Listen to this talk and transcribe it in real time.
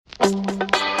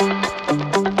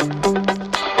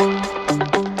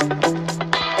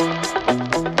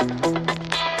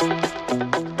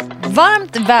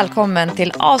välkommen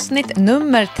till avsnitt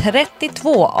nummer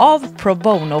 32 av Pro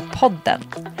Bono-podden.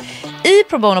 I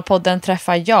Pro Bono-podden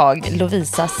träffar jag,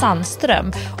 Lovisa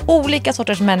Sandström, olika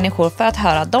sorters människor för att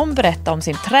höra dem berätta om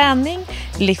sin träning,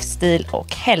 livsstil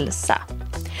och hälsa.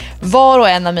 Var och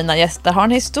en av mina gäster har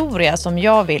en historia som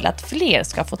jag vill att fler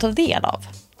ska få ta del av.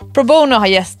 Pro Bono har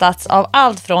gästats av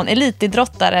allt från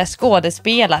elitidrottare,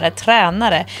 skådespelare,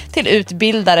 tränare till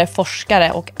utbildare,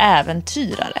 forskare och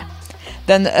äventyrare.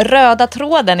 Den röda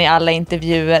tråden i alla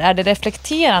intervjuer är det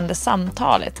reflekterande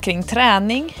samtalet kring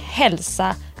träning,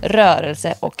 hälsa,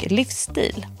 rörelse och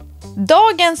livsstil.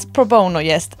 Dagens Pro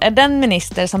Bono-gäst är den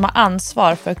minister som har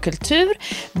ansvar för kultur,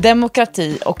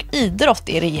 demokrati och idrott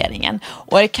i regeringen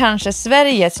och är kanske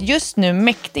Sveriges just nu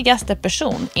mäktigaste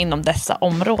person inom dessa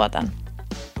områden.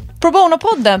 Pro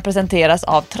Bono-podden presenteras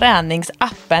av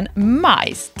träningsappen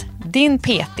Majst, din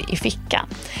PT i fickan.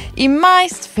 I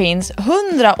Majst finns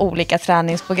 100 olika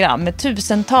träningsprogram med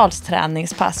tusentals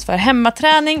träningspass för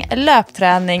hemmaträning,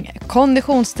 löpträning,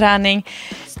 konditionsträning,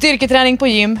 styrketräning på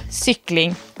gym,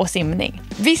 cykling och simning.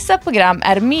 Vissa program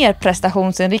är mer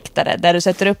prestationsinriktade där du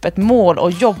sätter upp ett mål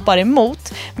och jobbar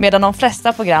emot, medan de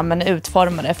flesta programmen är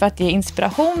utformade för att ge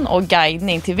inspiration och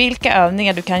guidning till vilka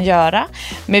övningar du kan göra,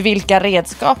 med vilka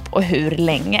redskap och hur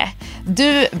länge.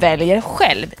 Du väljer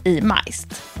själv i Majst.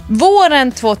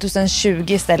 Våren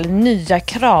 2020 ställer nya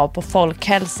krav på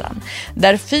folkhälsan,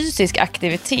 där fysisk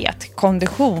aktivitet,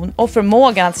 kondition och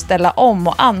förmågan att ställa om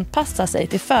och anpassa sig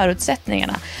till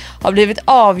förutsättningarna har blivit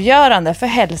avgörande för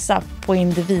hälsa på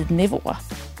individnivå.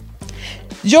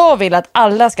 Jag vill att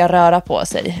alla ska röra på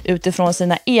sig utifrån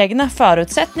sina egna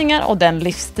förutsättningar och den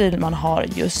livsstil man har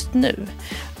just nu.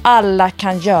 Alla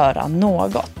kan göra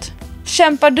något.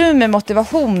 Kämpar du med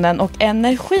motivationen och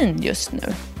energin just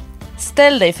nu?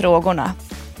 Ställ dig frågorna.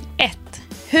 1.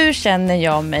 Hur känner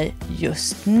jag mig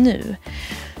just nu?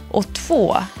 Och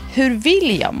 2. Hur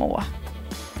vill jag må?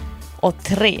 Och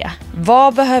 3.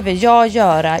 Vad behöver jag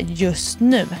göra just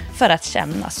nu för att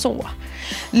känna så?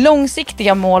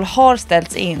 Långsiktiga mål har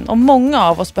ställts in och många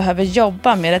av oss behöver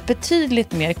jobba med ett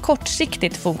betydligt mer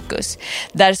kortsiktigt fokus,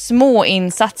 där små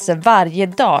insatser varje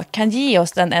dag kan ge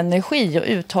oss den energi och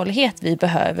uthållighet vi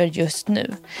behöver just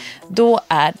nu. Då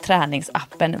är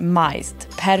träningsappen Majst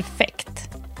perfekt.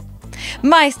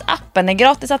 Majst-appen är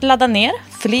gratis att ladda ner.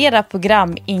 Flera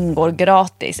program ingår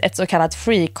gratis, ett så kallat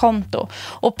free-konto.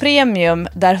 Och premium,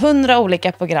 där 100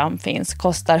 olika program finns,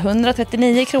 kostar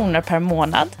 139 kronor per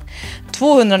månad,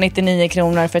 299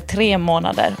 kronor för 3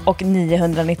 månader och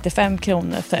 995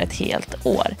 kronor för ett helt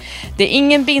år. Det är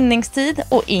ingen bindningstid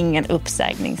och ingen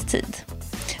uppsägningstid.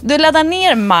 Du laddar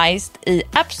ner Majst i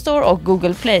App Store och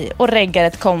Google Play och reggar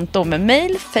ett konto med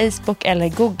mail, Facebook eller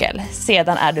Google.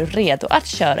 Sedan är du redo att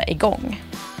köra igång.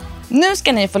 Nu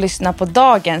ska ni få lyssna på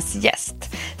dagens gäst.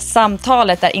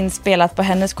 Samtalet är inspelat på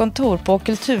hennes kontor på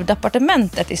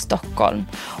Kulturdepartementet i Stockholm.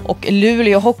 Och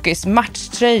Luleå Hockeys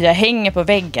matchtröja hänger på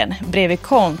väggen bredvid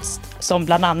konst som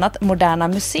bland annat Moderna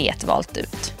Museet valt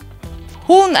ut.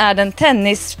 Hon är den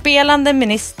tennisspelande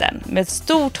ministern med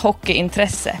stort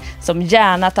hockeyintresse som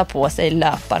gärna tar på sig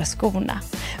löparskorna.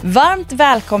 Varmt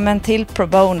välkommen till Pro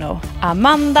Bono,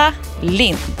 Amanda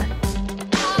Lind.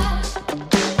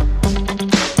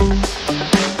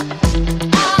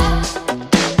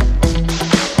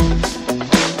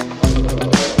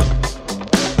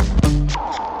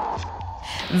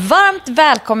 Varmt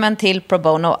välkommen till Pro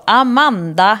Bono,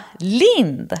 Amanda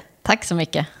Lind. Tack så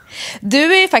mycket.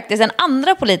 Du är ju faktiskt den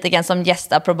andra politikern som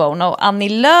gästar Pro Bono. Annie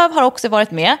Lööf har också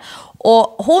varit med.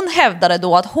 Och hon hävdade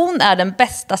då att hon är den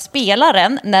bästa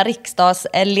spelaren när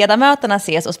riksdagsledamöterna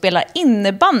ses och spelar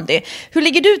innebandy. Hur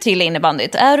ligger du till i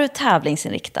innebandyt? Är du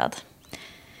tävlingsinriktad?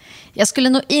 Jag skulle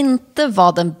nog inte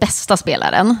vara den bästa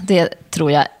spelaren, det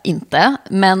tror jag inte.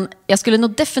 Men jag skulle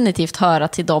nog definitivt höra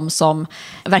till dem som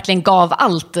verkligen gav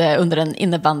allt under en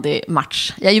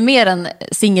innebandymatch. Jag är ju mer en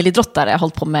singelidrottare, jag har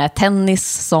hållit på med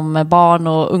tennis som barn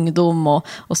och ungdom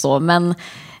och så. Men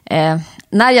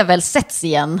när jag väl sätts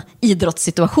i en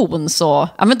idrottssituation så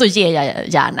men då ger jag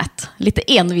järnet. Lite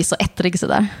envis och ettrig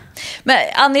sådär. Men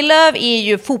Annie Lööf är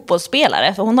ju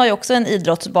fotbollsspelare, för hon har ju också en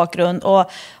idrottsbakgrund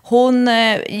och hon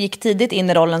gick tidigt in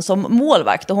i rollen som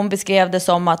målvakt och hon beskrev det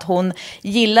som att hon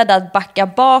gillade att backa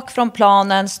bak från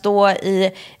planen, stå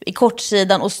i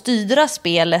kortsidan och styra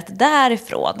spelet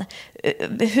därifrån.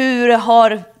 Hur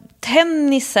har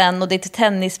tennisen och ditt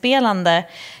tennisspelande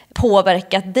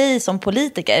påverkat dig som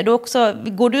politiker? Är du också,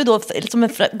 går du då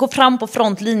går fram på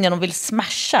frontlinjen och vill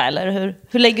smasha, eller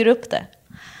hur lägger du upp det?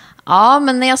 Ja,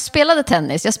 men när jag spelade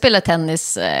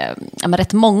tennis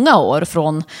rätt många år,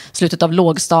 från slutet av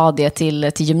lågstadiet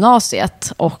till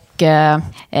gymnasiet. Och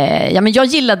men jag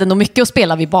gillade nog mycket att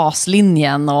spela vid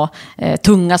baslinjen och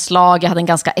tunga slag. Jag hade en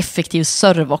ganska effektiv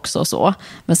serve också och så.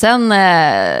 Men sen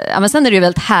är det ju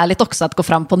väldigt härligt också att gå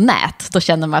fram på nät. Då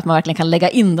känner man att man verkligen kan lägga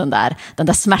in den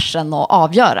där smashen och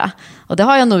avgöra. Och det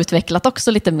har jag nog utvecklat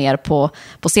också lite mer på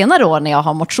senare år när jag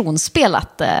har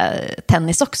motionsspelat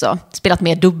tennis också. Spelat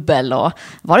mer dubbel och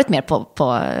varit mer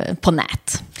på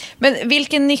nät. Men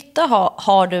vilken nytta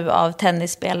har du av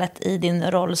tennisspelet i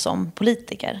din roll som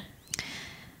politiker?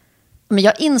 Men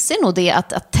jag inser nog det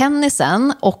att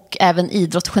tennisen och även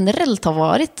idrott generellt har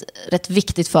varit rätt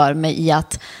viktigt för mig i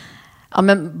att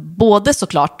både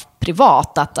såklart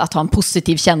privat, att ha en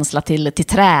positiv känsla till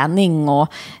träning och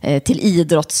till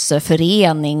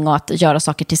idrottsförening och att göra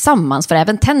saker tillsammans. För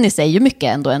även tennis är ju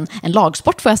mycket ändå en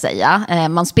lagsport, får jag säga.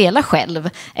 Man spelar själv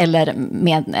eller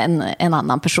med en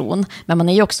annan person. Men man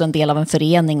är ju också en del av en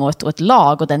förening och ett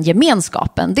lag, och den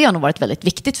gemenskapen, det har nog varit väldigt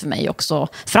viktigt för mig också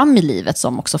fram i livet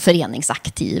som också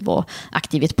föreningsaktiv och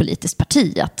aktiv i ett politiskt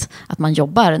parti. Att man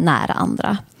jobbar nära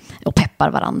andra och peppar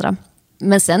varandra.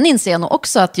 Men sen inser jag nog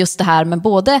också att just det här med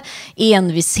både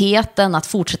envisheten, att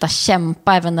fortsätta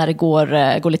kämpa även när det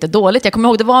går lite dåligt. Jag kommer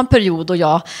ihåg, det var en period då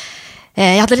jag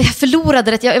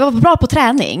förlorade rätt. Jag var bra på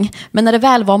träning, men när det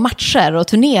väl var matcher och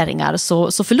turneringar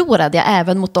så förlorade jag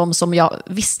även mot dem som jag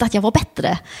visste att jag var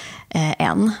bättre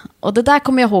än. Och det där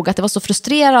kommer jag ihåg att det var så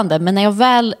frustrerande, men när jag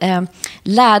väl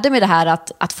lärde mig det här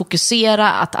att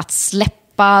fokusera, att släppa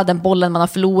den bollen man har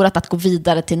förlorat, att gå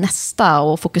vidare till nästa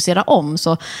och fokusera om.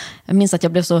 Så jag minns att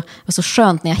jag blev så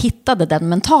skönt när jag hittade den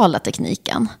mentala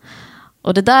tekniken.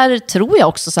 Och det där tror jag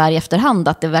också så här i efterhand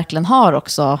att det verkligen har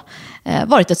också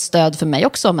varit ett stöd för mig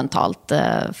också mentalt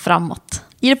framåt.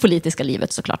 I det politiska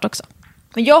livet såklart också.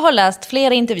 Men jag har läst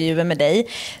flera intervjuer med dig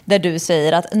där du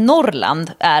säger att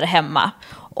Norrland är hemma.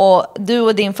 Och du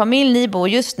och din familj, ni bor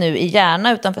just nu i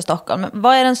Järna utanför Stockholm.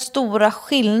 Vad är den stora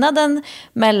skillnaden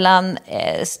mellan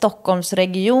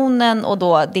Stockholmsregionen och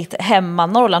då ditt hemma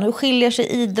Norrland? Hur skiljer sig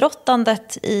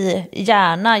idrottandet i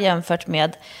Järna jämfört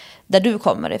med där du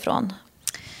kommer ifrån?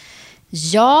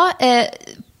 Ja,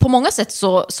 på många sätt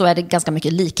så är det ganska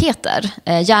mycket likheter.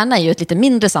 Järna är ju ett lite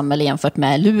mindre samhälle jämfört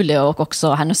med Luleå och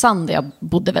också Härnösand där jag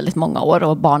bodde väldigt många år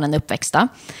och barnen är uppväxta.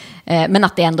 Men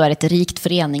att det ändå är ett rikt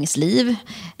föreningsliv.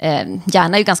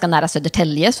 Järna är ju ganska nära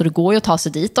Södertälje, så det går ju att ta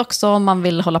sig dit också om man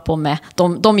vill hålla på med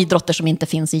de idrotter som inte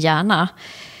finns i Järna.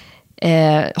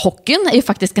 Hockeyn är ju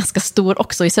faktiskt ganska stor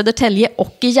också i Södertälje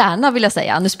och i Järna, vill jag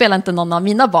säga. Nu spelar inte någon av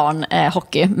mina barn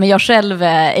hockey, men jag själv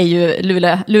är ju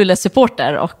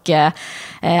Luleå-supporter och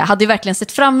hade ju verkligen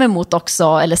sett fram emot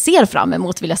också, eller ser fram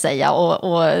emot vill jag säga,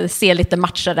 och se lite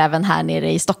matcher även här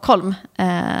nere i Stockholm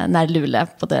när Luleå,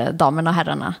 både damerna och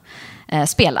herrarna,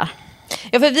 spelar.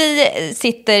 Ja, för vi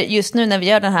sitter just nu när vi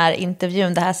gör den här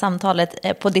intervjun, det här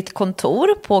samtalet, på ditt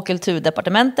kontor på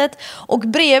Kulturdepartementet. Och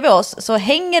bredvid oss så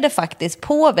hänger det faktiskt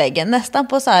på väggen, nästan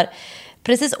på så här,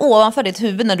 precis ovanför ditt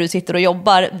huvud när du sitter och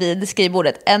jobbar vid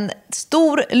skrivbordet, en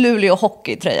stor Luleå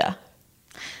hockeytröja.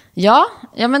 Ja,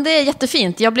 men det är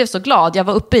jättefint. Jag blev så glad. Jag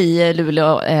var uppe i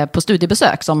Luleå på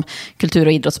studiebesök som kultur-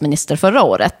 och idrottsminister förra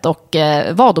året och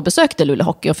var då besökte Luleå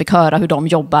Hockey och fick höra hur de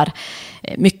jobbar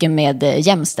mycket med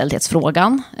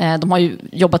jämställdhetsfrågan. De har ju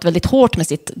jobbat väldigt hårt med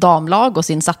sitt damlag och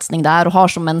sin satsning där och har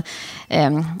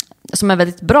som en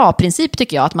väldigt bra princip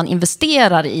tycker jag att man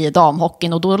investerar i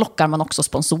damhockeyn och då lockar man också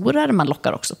sponsorer, man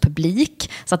lockar också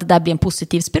publik så att det där blir en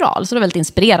positiv spiral. Så det är väldigt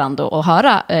inspirerande att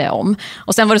höra om.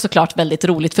 Och sen var det såklart väldigt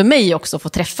roligt för mig också att få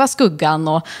träffa Skuggan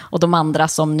och de andra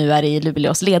som nu är i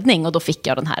Luleås ledning och då fick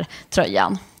jag den här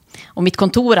tröjan. Och mitt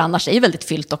kontor annars är väldigt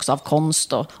fyllt också av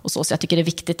konst och så jag tycker det är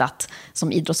viktigt att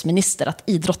som idrottsminister att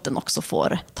idrotten också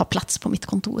får ta plats på mitt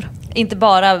kontor. Inte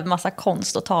bara massa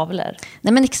konst och tavlor.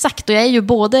 Nej men exakt, och jag är ju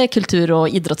både kultur- och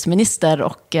idrottsminister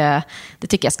och det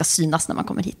tycker jag ska synas när man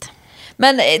kommer hit.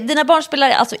 Men dina barn spelar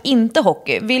alltså inte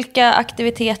hockey. Vilka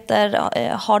aktiviteter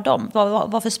har de?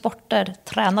 Vad för sporter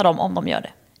tränar de om de gör det?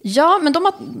 Ja, men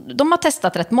de har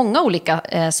testat rätt många olika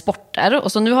sporter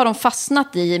och så nu har de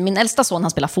fastnat i, min äldsta son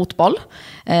han spelar fotboll,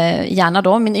 gärna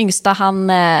då, min yngsta han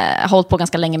har hållit på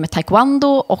ganska länge med taekwondo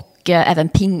och även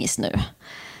pingis nu.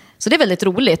 Så det är väldigt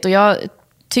roligt och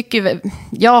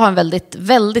jag har en väldigt,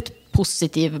 väldigt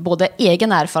positiv både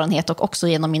egen erfarenhet och också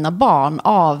genom mina barn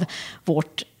av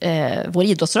vår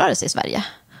idrottsrörelse i Sverige.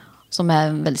 Som är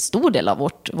en väldigt stor del av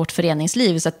vårt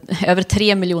föreningsliv. Så att över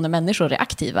 3 miljoner människor är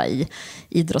aktiva i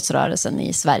idrottsrörelsen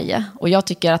i Sverige. Och jag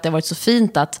tycker att det har varit så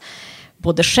fint att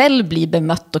både själv bli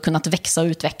bemött och kunnat växa och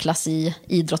utvecklas i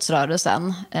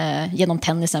idrottsrörelsen. Genom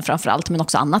tennisen framförallt, men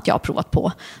också annat jag har provat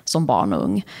på som barn och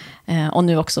ung. Och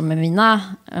nu också med mina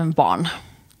barn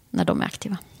när de är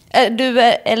aktiva. Är du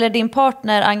eller din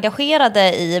partner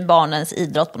engagerade i barnens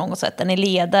idrott på något sätt? Är ni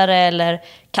ledare eller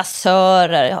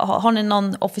kassörer? Har ni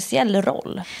någon officiell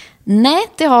roll? Nej,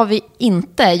 det har vi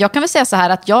inte. Jag kan väl säga så här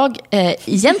att jag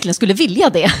egentligen skulle vilja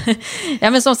det.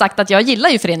 Ja, men som sagt, att jag gillar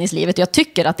ju föreningslivet. Jag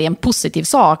tycker att det är en positiv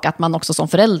sak att man också som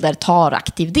förälder tar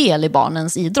aktiv del i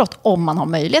barnens idrott om man har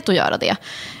möjlighet att göra det.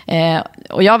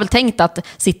 Och jag har väl tänkt att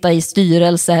sitta i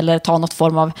styrelse eller ta något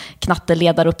form av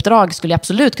knatteledaruppdrag skulle jag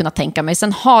absolut kunna tänka mig.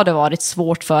 Sen har det varit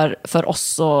svårt för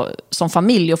oss som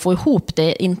familj att få ihop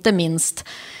det, inte minst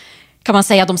kan man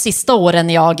säga de sista åren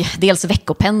jag dels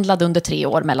veckopendlade under 3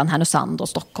 år mellan Härnösand och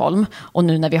Stockholm. Och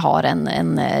nu när vi har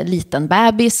en liten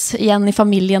bebis igen i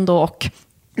familjen då, och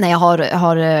när jag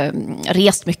har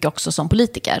rest mycket också som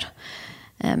politiker.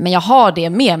 Men jag har det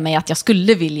med mig att jag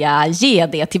skulle vilja ge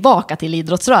det tillbaka till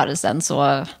idrottsrörelsen,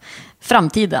 så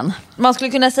framtiden. Man skulle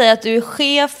kunna säga att du är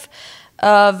chef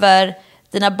över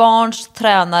dina barns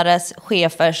tränares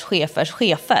chefers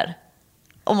chefer.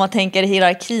 Om man tänker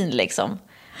hierarkin liksom.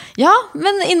 Ja,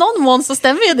 men i någon mån så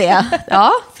stämmer ju det.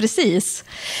 Ja, precis.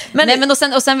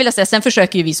 Och sen vill jag säga, sen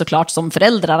försöker ju vi såklart som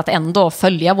föräldrar att ändå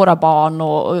följa våra barn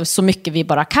och så mycket vi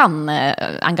bara kan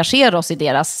engagera oss i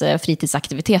deras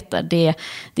fritidsaktiviteter. Det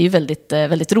är ju väldigt,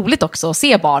 väldigt roligt också att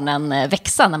se barnen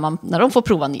växa när de får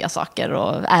prova nya saker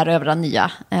och erövra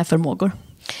nya förmågor.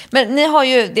 Men ni har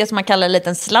ju det som man kallar en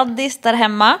liten sladdis där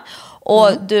hemma.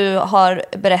 Och du har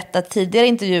berättat tidigare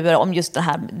intervjuer om just det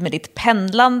här med ditt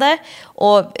pendlande.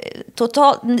 Och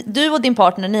du och din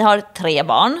partner, ni har 3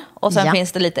 barn. Och sen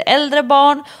finns det lite äldre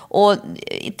barn. Och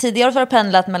tidigare har du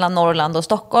pendlat mellan Norrland och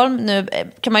Stockholm. Nu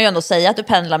kan man ju ändå säga att du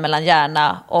pendlar mellan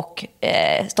Järna och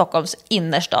Stockholms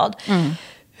innerstad.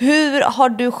 Hur har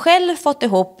du själv fått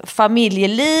ihop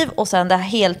familjeliv och sen det här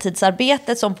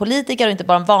heltidsarbetet som politiker, och inte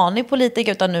bara en vanlig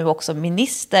politiker utan nu också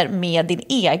minister, med din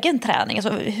egen träning?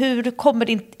 Alltså, hur kommer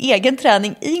din egen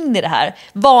träning in i det här?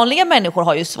 Vanliga människor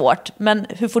har ju svårt, men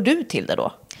hur får du till det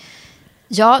då?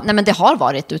 Ja, nej, men det har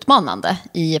varit utmanande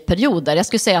i perioder. Jag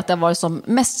skulle säga att det har varit som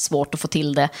mest svårt att få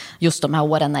till det just de här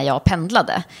åren när jag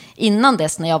pendlade. Innan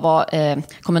dess, när jag var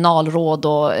kommunalråd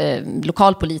och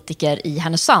lokalpolitiker i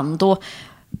Härnösand,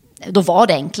 då var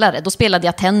det enklare. Då spelade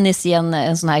jag tennis i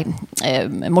en sån här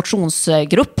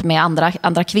motionsgrupp med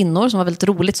andra kvinnor som var väldigt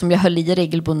roligt, som jag höll i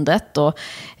regelbundet och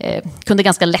kunde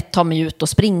ganska lätt ta mig ut och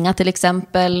springa till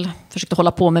exempel. Försökte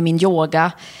hålla på med min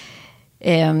yoga.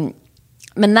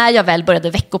 Men när jag väl började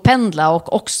veckopendla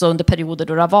och också under perioder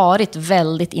då det har varit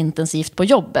väldigt intensivt på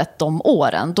jobbet de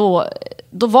åren,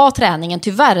 då var träningen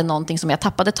tyvärr någonting som jag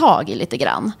tappade tag i lite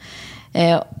grann.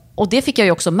 Och det fick jag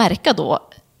ju också märka då,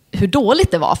 hur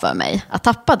dåligt det var för mig att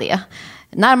tappa det.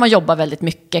 När man jobbar väldigt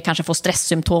mycket, kanske får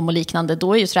stresssymptom och liknande,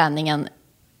 då är ju träningen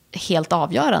helt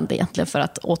avgörande egentligen för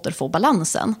att återfå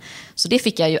balansen. Så det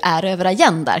fick jag ju erövra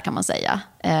igen där, kan man säga.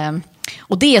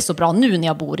 Och det är så bra nu när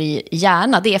jag bor i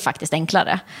Järna, det är faktiskt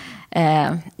enklare.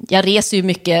 Jag reser ju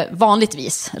mycket,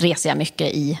 vanligtvis reser jag mycket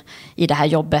i det här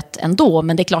jobbet ändå,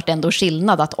 men det är klart ändå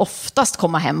skillnad att oftast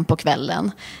komma hem på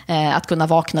kvällen, att kunna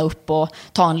vakna upp och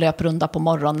ta en löprunda på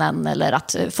morgonen, eller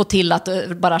att få till att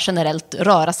bara generellt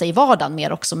röra sig i vardagen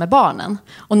mer också med barnen.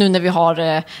 Och nu när vi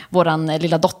har våran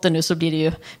lilla dotter nu, så blir det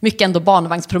ju mycket ändå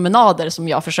barnvagnspromenader som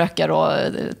jag försöker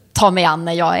att ta mig an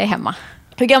när jag är hemma.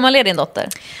 Hur gammal är din dotter?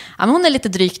 Ja, men hon är lite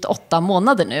drygt 8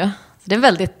 månader nu. Det är en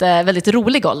väldigt, väldigt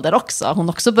rolig ålder också. Hon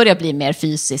också börjar bli mer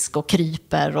fysisk och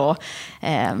kryper. Och,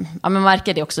 man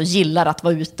märker det också, gillar att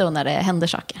vara ute och när det händer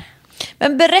saker.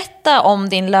 Men berätta om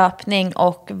din löpning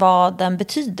och vad den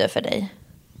betyder för dig.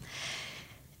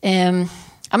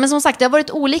 Ja, men som sagt, det har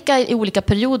varit olika i olika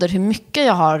perioder hur mycket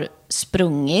jag har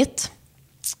sprungit.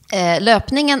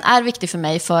 Löpningen är viktig för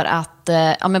mig för att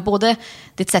men både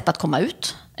det är ett sätt att komma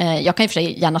ut. Jag kan i och för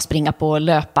sig gärna springa på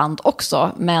löpband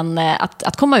också, men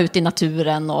att komma ut i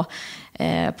naturen och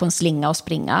på en slinga och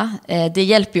springa, det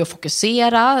hjälper ju att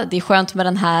fokusera. Det är skönt med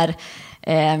den här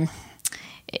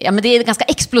men det är ganska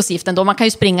explosivt ändå. Man kan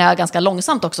ju springa ganska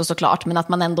långsamt också såklart, men att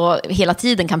man ändå hela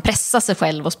tiden kan pressa sig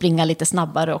själv och springa lite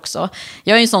snabbare också.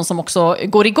 Jag är en sån som också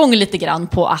går igång lite grann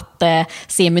på att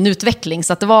se min utveckling.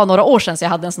 Så att det var några år sedan så jag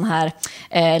hade en sån här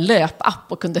löpapp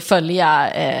och kunde följa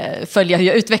hur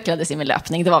jag utvecklades i min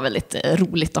löpning. Det var väldigt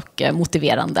roligt och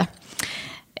motiverande.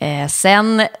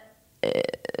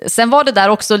 Sen var det där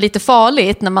också lite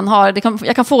farligt när man har,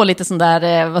 jag kan få lite sån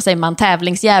där, vad säger man,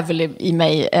 tävlingsdjävul i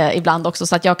mig ibland också,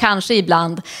 så att jag kanske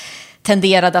ibland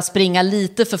tenderade att springa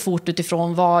lite för fort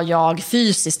utifrån var jag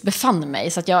fysiskt befann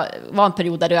mig, så att jag var en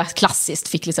period där jag klassiskt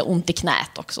fick lite ont i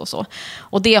knät också så.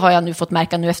 Och det har jag nu fått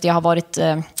märka nu efter jag har varit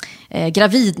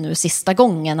gravid nu sista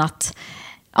gången, att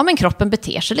men kroppen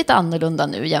beter sig lite annorlunda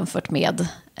nu jämfört med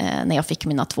när jag fick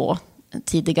mina 2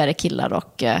 tidigare killar.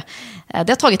 Och det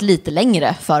har tagit lite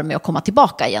längre för mig att komma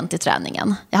tillbaka igen till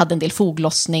träningen. Jag hade en del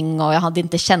foglossning och jag hade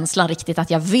inte känslan riktigt att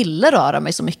jag ville röra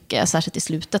mig så mycket, särskilt i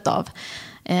slutet av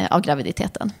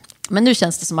graviditeten. Men nu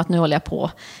känns det som att nu håller jag på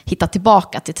att hitta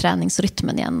tillbaka till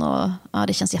träningsrytmen igen och ja,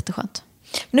 det känns jätteskönt.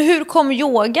 Men hur kom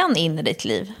yogan in i ditt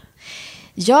liv?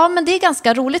 Ja, men det är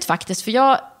ganska roligt faktiskt.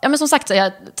 För men som sagt,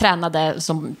 jag tränade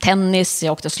som tennis,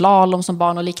 jag åkte slalom som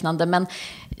barn och liknande. Men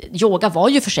yoga var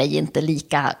ju för sig inte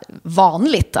lika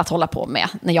vanligt att hålla på med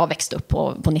när jag växte upp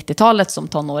på 90-talet som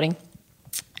tonåring.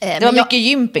 Det var mycket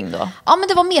gymping då? Ja, men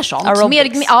det var mer sånt.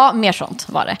 Mer sånt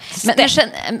var det.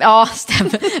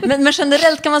 Men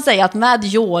generellt kan man säga att med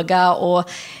yoga och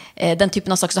den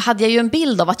typen av saker så hade jag ju en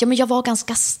bild av att jag var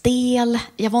ganska stel,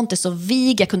 jag var inte så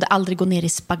vig, jag kunde aldrig gå ner i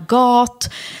spagat.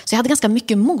 Så jag hade ganska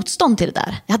mycket motstånd till det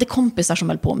där. Jag hade kompisar som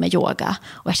höll på med yoga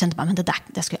och jag kände bara, men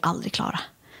det ska jag aldrig klara.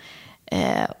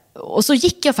 Och så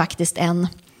gick jag faktiskt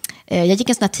jag gick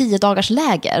en sån här 10 dagars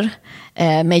läger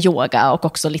med yoga och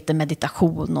också lite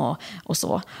meditation och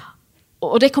så.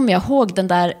 Och det kommer jag ihåg, den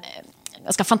där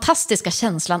ganska fantastiska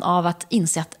känslan av att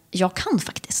inse att jag kan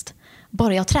faktiskt.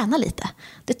 Bara jag tränar lite.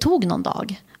 Det tog någon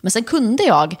dag. Men sen kunde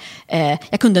jag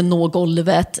kunde nå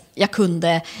golvet, jag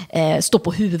kunde stå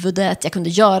på huvudet, jag kunde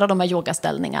göra de här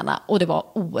yogaställningarna och det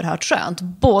var oerhört skönt.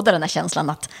 Både den här känslan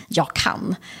att jag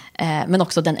kan, men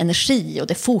också den energi och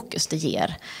det fokus det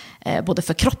ger, både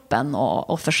för kroppen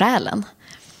och för själen.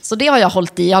 Så det har jag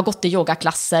hållit i. Jag har gått i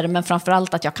yogaklasser, men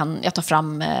framförallt att jag tar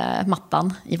fram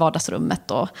mattan i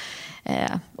vardagsrummet och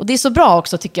det är så bra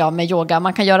också tycker jag med yoga.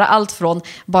 Man kan göra allt från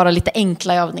bara lite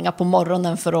enkla övningar på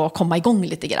morgonen för att komma igång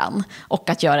lite grann och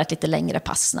att göra ett lite längre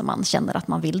pass när man känner att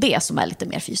man vill det som är lite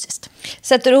mer fysiskt.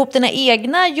 Sätter du ihop dina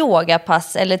egna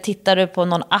yogapass eller tittar du på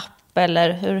någon app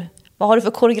eller vad har du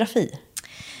för koreografi?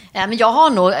 Men jag har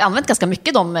nog använt ganska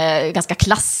mycket de ganska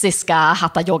klassiska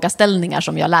hatha-yogaställningar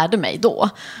som jag lärde mig då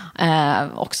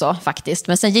också faktiskt.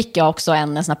 Men sen gick jag också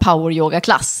en sån här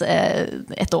power-yoga-klass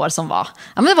ett år som var,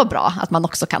 det var bra att man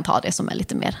också kan ta det som är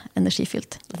lite mer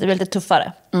energifyllt. Det blir lite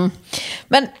tuffare.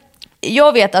 Men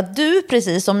jag vet att du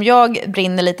precis som jag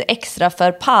brinner lite extra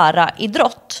för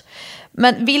paraidrott.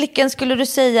 Men vilken skulle du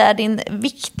säga är din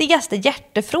viktigaste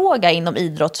hjärtefråga inom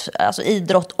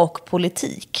idrott och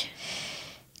politik?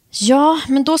 Ja,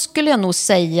 men då skulle jag nog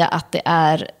säga att det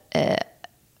är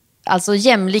alltså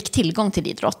jämlik tillgång till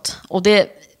idrott. Och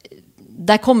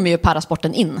där kommer ju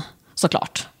parasporten in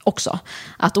såklart också.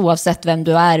 Att oavsett vem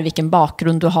du är, vilken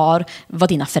bakgrund du har, vad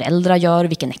dina föräldrar gör,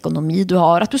 vilken ekonomi du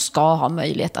har, att du ska ha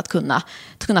möjlighet att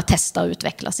kunna testa och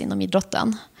utvecklas inom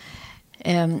idrotten.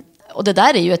 Och det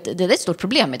där är ju ett stort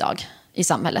problem idag i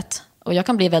samhället. Och jag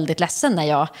kan bli väldigt ledsen när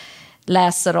jag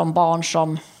läser om barn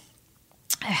som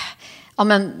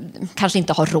kanske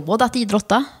inte har råd att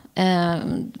idrotta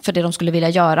för det de skulle vilja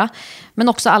göra. Men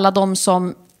också alla de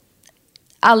som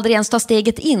aldrig ens tar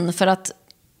steget in för att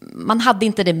man hade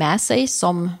inte det med sig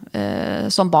som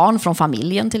barn från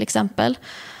familjen till exempel.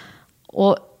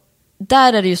 Och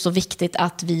där är det ju så viktigt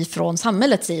att vi från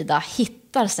samhällets sida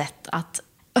hittar sätt att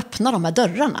öppna de här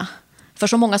dörrarna för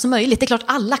så många som möjligt. Det är klart,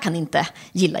 alla kan inte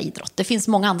gilla idrott. Det finns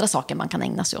många andra saker man kan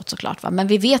ägna sig åt såklart. Va? Men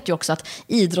vi vet ju också att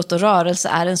idrott och rörelse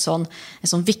är en sån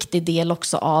viktig del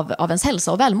också av ens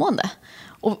hälsa och välmående.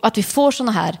 Och att vi får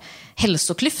såna här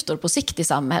hälsoklyftor på sikt i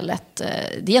samhället, det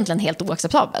är egentligen helt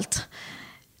oacceptabelt.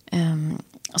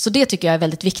 Så det tycker jag är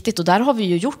väldigt viktigt och där har vi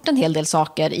ju gjort en hel del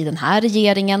saker i den här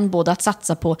regeringen, både att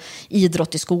satsa på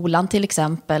idrott i skolan till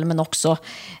exempel, men också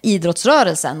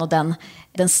idrottsrörelsen och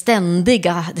den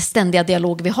ständiga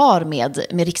dialog vi har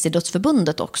med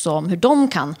Riksidrottsförbundet också om hur de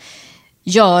kan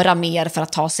göra mer för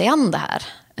att ta sig an det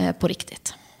här på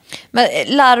riktigt. Men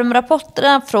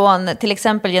larmrapporterna från till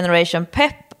exempel Generation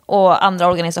Pep och andra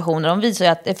organisationer, de visar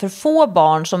ju att det är för få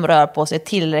barn som rör på sig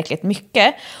tillräckligt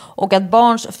mycket och att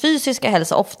barns fysiska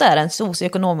hälsa ofta är en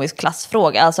socioekonomisk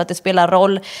klassfråga. Alltså att det spelar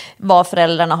roll vad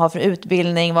föräldrarna har för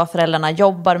utbildning, vad föräldrarna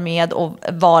jobbar med och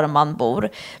var man bor.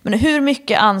 Men hur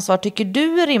mycket ansvar tycker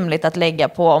du är rimligt att lägga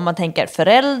på om man tänker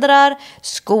föräldrar,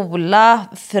 skola,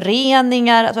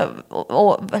 föreningar?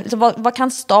 Alltså, vad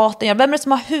kan staten göra? Vem är det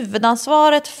som har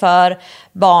huvudansvaret för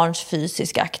barns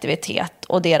fysiska aktivitet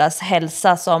och deras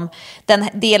hälsa, som den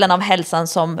delen av hälsan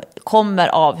som kommer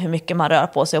av hur mycket man rör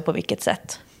på sig och på vilket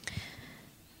sätt?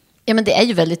 Ja, men det är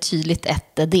ju väldigt tydligt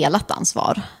ett delat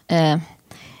ansvar.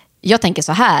 Jag tänker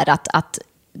så här att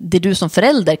det du som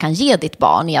förälder kan ge ditt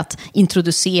barn är att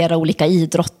introducera olika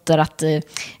idrotter, att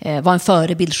vara en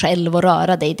förebild själv och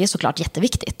röra dig. Det är såklart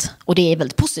jätteviktigt och det är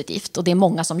väldigt positivt och det är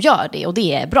många som gör det och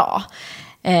det är bra.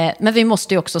 Men vi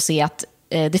måste ju också se att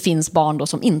det finns barn då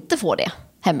som inte får det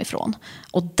hemifrån.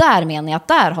 Och där menar jag att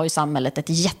där har ju samhället ett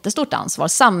jättestort ansvar.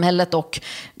 Samhället och,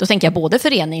 då tänker jag både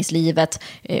föreningslivet,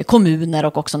 kommuner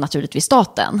och också naturligtvis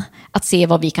staten. Att se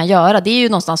vad vi kan göra, det är ju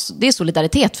någonstans, det är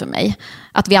solidaritet för mig.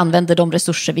 Att vi använder de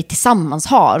resurser vi tillsammans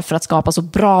har för att skapa så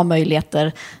bra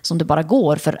möjligheter som det bara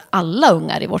går för alla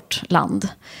ungar i vårt land.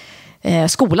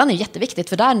 Skolan är jätteviktigt,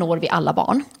 för där når vi alla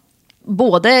barn.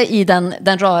 Både i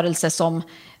den rörelse som,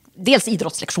 dels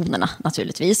idrottslektionerna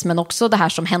naturligtvis, men också det här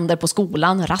som händer på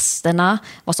skolan, rasterna,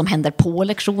 vad som händer på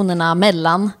lektionerna,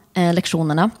 mellan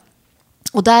lektionerna.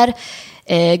 Och där,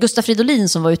 Gustav Fridolin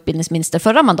som var utbildningsminister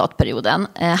förra mandatperioden,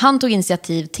 han tog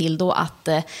initiativ till då att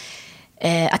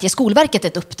ge Skolverket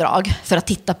ett uppdrag för att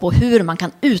titta på hur man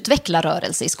kan utveckla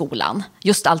rörelse i skolan.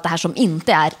 Just allt det här som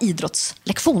inte är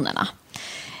idrottslektionerna.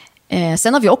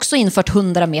 Sen har vi också infört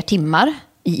 100 mer timmar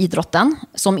i idrotten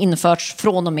som införts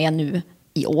från och med nu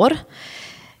i år.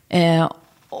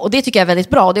 Och det tycker jag är väldigt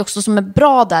bra. Och det också som är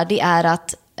bra där, det är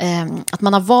att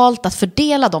man har valt att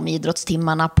fördela de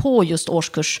idrottstimmarna på just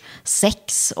årskurs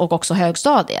 6 och också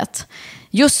högstadiet.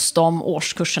 Just de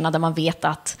årskurserna där man vet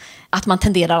att man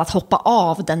tenderar att hoppa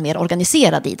av den mer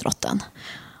organiserade idrotten.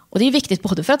 Och det är viktigt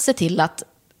både för att se till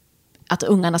att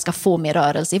ungarna ska få mer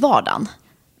rörelse i vardagen,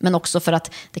 men också för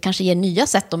att det kanske ger nya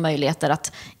sätt och möjligheter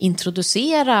att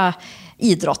introducera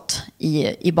idrott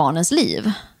i barnens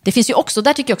liv. Det finns ju också,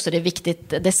 där tycker jag också det är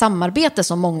viktigt, det samarbete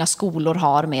som många skolor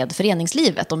har med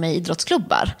föreningslivet och med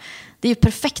idrottsklubbar. Det är ju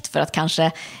perfekt för att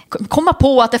kanske komma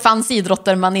på att det fanns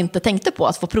idrotter man inte tänkte på,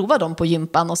 att få prova dem på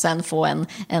gympan och sen få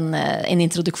en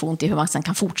introduktion till hur man sen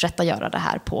kan fortsätta göra det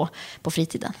här på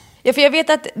fritiden. Ja, för jag vet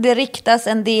att det riktas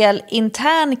en del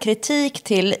intern kritik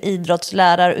till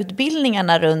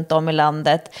idrottslärarutbildningarna runt om i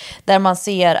landet, där man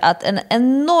ser att en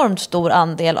enormt stor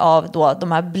andel av då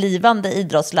de här blivande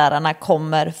idrottslärarna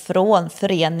kommer från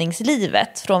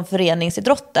föreningslivet, från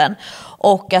föreningsidrotten,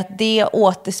 och att det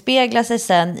återspeglar sig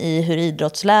sen i hur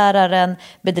idrottsläraren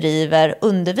bedriver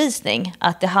undervisning.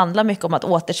 Att det handlar mycket om att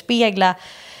återspegla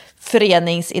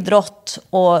föreningsidrott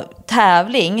och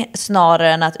tävling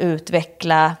snarare än att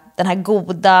utveckla den här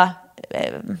goda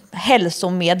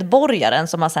hälsomedborgaren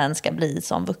som man sen ska bli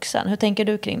som vuxen. Hur tänker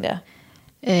du kring det?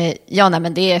 Ja, nej,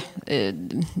 men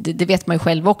det vet man ju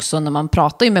själv också när man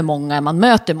pratar ju med många, man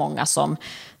möter många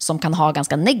som kan ha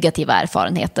ganska negativa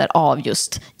erfarenheter av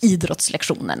just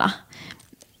idrottslektionerna.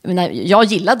 Jag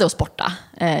gillade att sporta.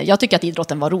 Jag tycker att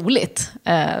idrotten var roligt.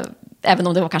 Även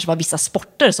om det kanske var vissa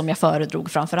sporter som jag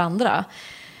föredrog framför andra.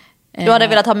 Du hade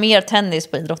velat ha mer tennis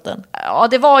på idrotten? Ja,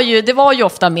 det var ju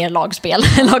ofta mer lagspel,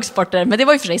 lagsporter. Men det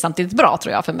var ju för sig samtidigt bra,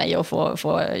 tror jag, för mig att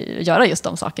få göra just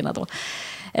de sakerna då.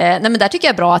 Nej, men där tycker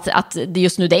jag är bra att det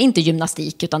just nu det är inte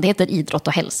gymnastik utan det heter idrott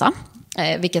och hälsa.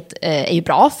 Vilket är ju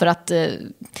bra för att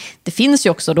det finns ju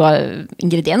också då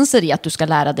ingredienser i att du ska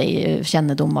lära dig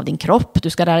kännedom av din kropp. Du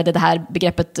ska lära dig det här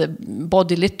begreppet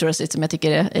body literacy som jag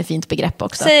tycker är ett fint begrepp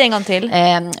också. Säg en gång till.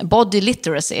 Body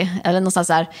literacy, eller någonstans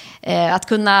här, att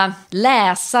kunna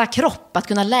läsa kropp, att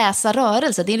kunna läsa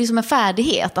rörelse. Det är liksom en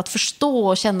färdighet att förstå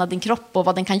och känna din kropp och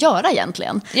vad den kan göra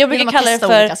egentligen. Jag brukar kalla det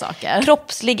för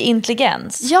kroppslig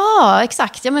intelligens. Ja,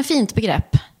 exakt. Ja, men fint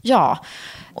begrepp. Ja.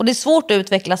 Och det är svårt att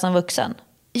utveckla som vuxen.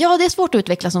 Ja, det är svårt att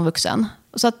utveckla som vuxen.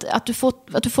 Så att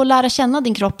du får lära känna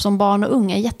din kropp som barn och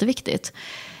ung är jätteviktigt.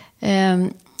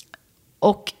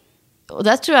 Och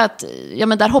där tror jag att, ja,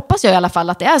 men där hoppas jag i alla fall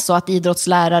att det är så att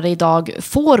idrottslärare idag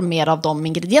får mer av de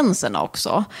ingredienserna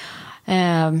också.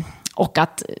 Och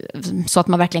så att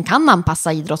man verkligen kan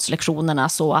anpassa idrottslektionerna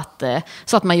så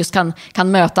att man just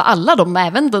kan möta alla dem,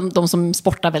 även de som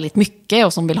sportar väldigt mycket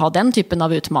och som vill ha den typen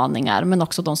av utmaningar, men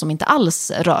också de som inte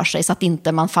alls rör sig, så att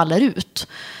inte man faller ut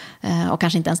och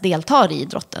kanske inte ens deltar i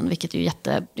idrotten, vilket är ju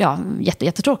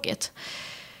jättetråkigt.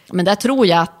 Men där tror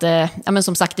jag att, men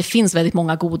som sagt, det finns väldigt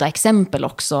många goda exempel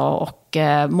också, och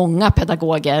många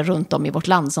pedagoger runt om i vårt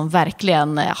land som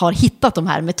verkligen har hittat de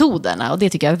här metoderna, och det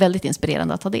tycker jag är väldigt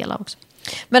inspirerande att ta del av också.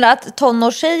 Men att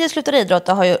tonårstjejer slutar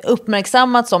idrotta har ju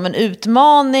uppmärksammats som en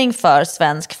utmaning för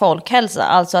svensk folkhälsa.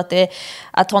 Alltså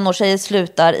att tonårstjejer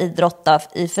slutar idrotta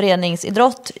i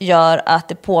föreningsidrott gör att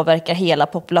det påverkar hela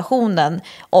populationen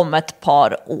om ett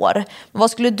par år.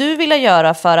 Vad skulle du vilja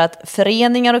göra för att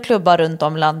föreningar och klubbar runt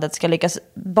om landet ska lyckas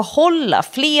behålla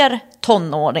fler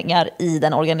tonåringar i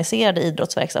den organiserade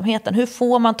idrottsverksamheten? Hur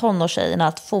får man tonårstjejerna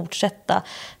att fortsätta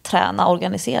träna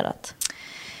organiserat?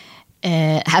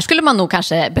 Här skulle man nog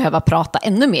kanske behöva prata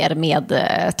ännu mer med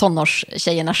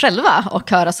tonårstjejerna själva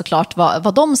och höra såklart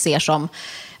vad de ser som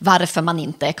varför man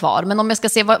inte är kvar. Men om jag ska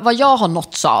se vad jag har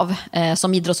nåtts av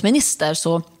som idrottsminister,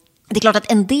 så Det är klart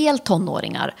att en del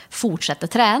tonåringar fortsätter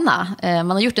träna.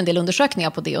 Man har gjort en del undersökningar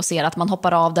på det och ser att man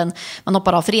hoppar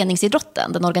av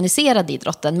föreningsidrotten, den organiserade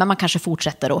idrotten, men man kanske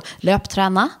fortsätter att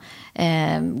löpträna,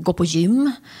 gå på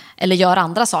gym eller göra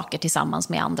andra saker tillsammans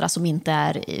med andra som inte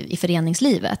är i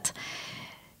föreningslivet.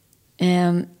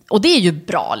 Och det är ju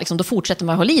bra, liksom, då fortsätter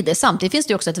man hålla i det. Samtidigt finns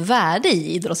det ju också ett värde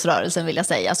i idrottsrörelsen, vill jag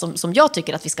säga, som jag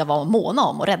tycker att vi ska vara måna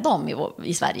om och rädda om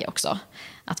i Sverige också.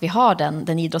 Att vi har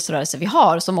den idrottsrörelse vi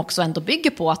har, som också ändå bygger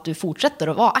på att du fortsätter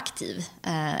att vara aktiv,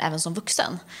 även som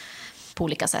vuxen, på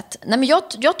olika sätt. Nej, men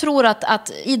jag tror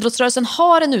att idrottsrörelsen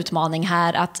har en utmaning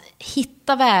här att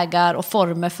hitta vägar och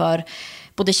former för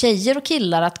både tjejer och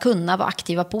killar att kunna vara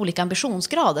aktiva på olika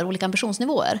ambitionsgrader, olika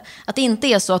ambitionsnivåer. Att det inte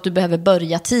är så att du behöver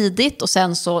börja tidigt och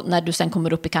sen så när du sen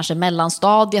kommer upp i kanske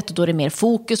mellanstadiet, då är det mer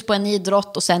fokus på en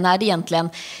idrott och sen är det egentligen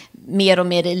mer och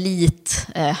mer elit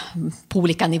på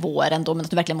olika nivåer ändå, men att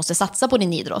du verkligen måste satsa på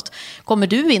din idrott. Kommer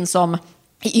du in som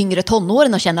i yngre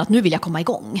tonåren och känner att nu vill jag komma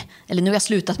igång, eller nu har jag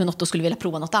slutat med något och skulle vilja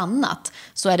prova något annat,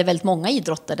 så är det väldigt många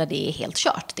idrotter där det är helt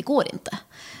kört, det går inte.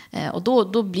 Och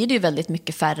då blir det ju väldigt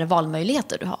mycket färre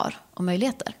valmöjligheter du har och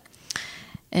möjligheter.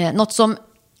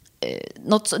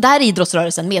 Det här är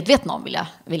idrottsrörelsen medvetna om,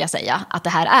 vill jag säga, att det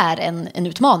här är en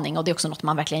utmaning, och det är också något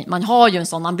man har ju en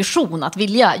sån ambition att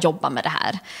vilja jobba med det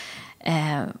här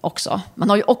också. Man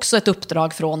har ju också ett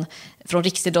uppdrag från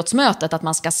Riksidrottsmötet att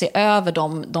man ska se över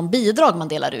de bidrag man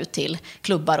delar ut till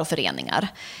klubbar och föreningar,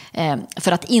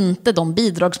 för att inte de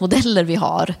bidragsmodeller vi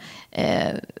har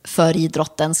för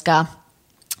idrotten ska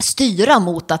styra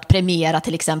mot att premiera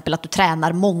till exempel att du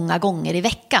tränar många gånger i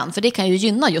veckan. För det kan ju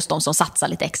gynna just de som satsar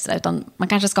lite extra. Utan man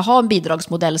kanske ska ha en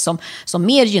bidragsmodell som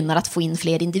mer gynnar att få in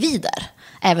fler individer.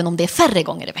 Även om det är färre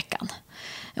gånger i veckan.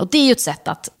 Och det är ju ett sätt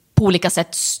att på olika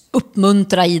sätt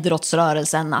uppmuntra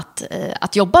idrottsrörelsen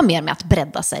att jobba mer med att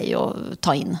bredda sig och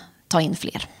ta in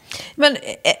fler. Men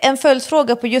en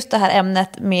följdfråga på just det här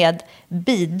ämnet med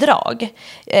bidrag.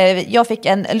 Jag fick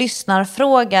en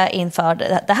lyssnarfråga inför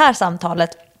det här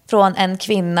samtalet från en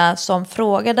kvinna som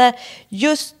frågade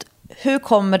just hur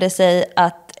kommer det sig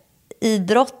att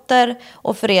idrotter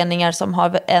och föreningar som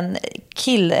har en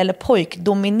kill- eller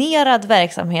pojkdominerad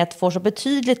verksamhet får så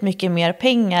betydligt mycket mer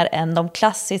pengar än de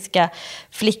klassiska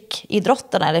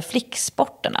flickidrotterna eller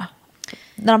flicksporterna.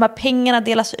 När de här pengarna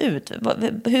delas ut,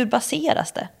 hur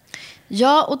baseras det?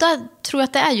 Ja, och där tror jag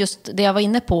att det är just det jag var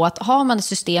inne på, att har man ett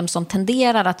system som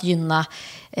tenderar att gynna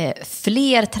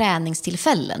fler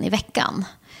träningstillfällen i veckan,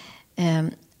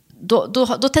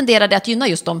 då tenderar det att gynna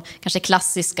just de kanske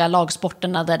klassiska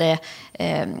lagsporterna där det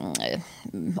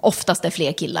oftast är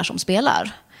fler killar som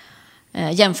spelar.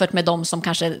 Jämfört med de som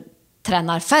kanske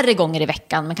tränar färre gånger i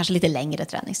veckan men kanske lite längre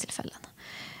träningstillfällen.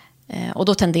 Och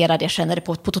då tenderar det generellt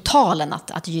på totalen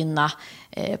att gynna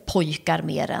pojkar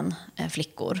mer än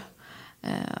flickor.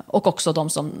 Och också de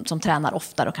som tränar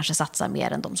oftare och kanske satsar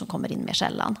mer än de som kommer in mer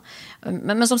sällan.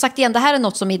 Men som sagt igen, det här är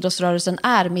något som idrottsrörelsen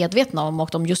är medvetna om och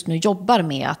de just nu jobbar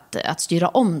med att styra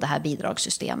om det här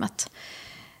bidragssystemet.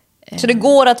 Så det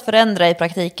går att förändra i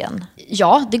praktiken?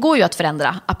 Ja, det går ju att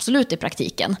förändra, absolut, i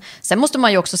praktiken. Sen måste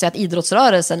man ju också säga att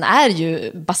idrottsrörelsen är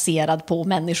ju baserad på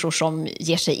människor som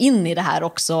ger sig in i det här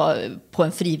också på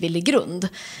en frivillig grund.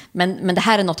 Men det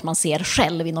här är något man ser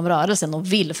själv inom rörelsen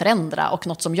och vill förändra, och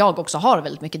något som jag också har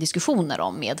väldigt mycket diskussioner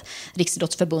om med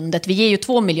Riksidrottsförbundet. Vi ger ju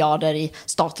 2 miljarder i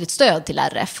statligt stöd till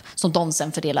RF som de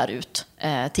sen fördelar ut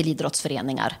till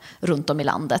idrottsföreningar runt om i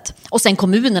landet. Och sen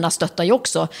kommunerna stöttar ju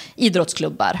också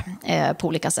idrottsklubbar på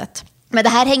olika sätt. Men det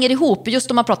här hänger ihop.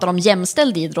 Just om man pratar om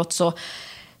jämställd idrott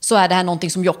så är det här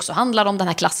någonting som ju också handlar om den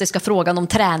här klassiska frågan om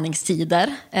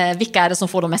träningstider. Vilka är det som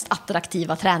får de mest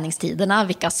attraktiva träningstiderna?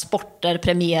 Vilka sporter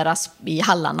premieras i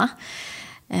hallarna?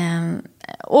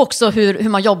 Och också hur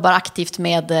man jobbar aktivt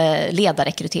med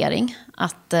ledarrekrytering.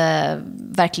 Att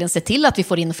verkligen se till att vi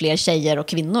får in fler tjejer och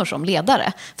kvinnor som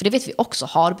ledare. För det vet vi också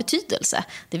har betydelse.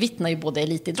 Det vittnar ju både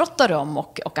elitidrottare om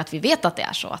och att vi vet att det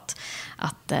är så.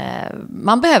 Att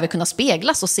man behöver kunna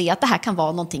speglas och se att det här kan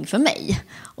vara någonting för mig.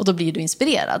 Och då blir du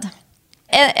inspirerad.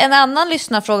 En annan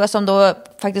lyssnarfråga som då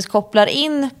faktiskt kopplar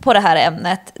in på det här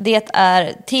ämnet, det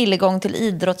är tillgång till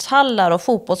idrottshallar och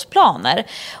fotbollsplaner.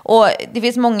 Och det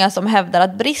finns många som hävdar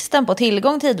att bristen på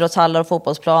tillgång till idrottshallar och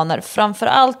fotbollsplaner,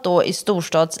 framförallt då i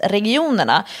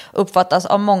storstadsregionerna, uppfattas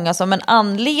av många som en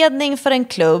anledning för en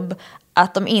klubb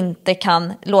att de inte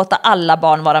kan låta alla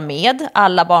barn vara med.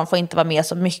 Alla barn får inte vara med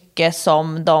så mycket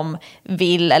som de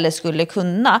vill eller skulle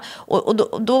kunna.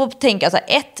 Och då tänker jag så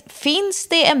här, finns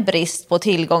det en brist på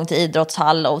tillgång till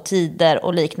idrottshall och tider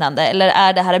och liknande? Eller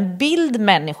är det här en bild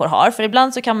människor har? För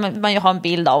ibland så kan man ju ha en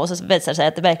bild av och så visar det sig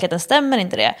att det verkligen stämmer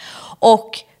inte det.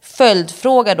 Och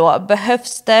följdfråga då,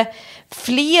 behövs det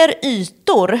fler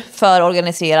ytor för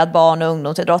organiserad barn- och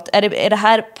ungdomsidrott? Är det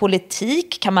här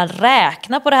politik? Kan man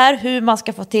räkna på det här? Hur man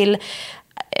ska få till...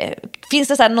 Finns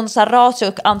det någon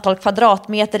ratio, antal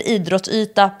kvadratmeter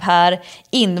idrottsyta per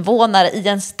invånare i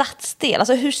en stadsdel?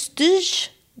 Alltså hur styrs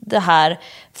det här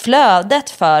flödet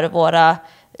för våra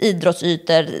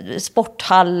idrottsytor,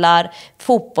 sporthallar,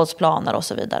 fotbollsplaner och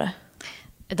så vidare?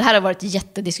 Det här har varit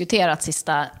jättediskuterat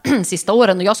sista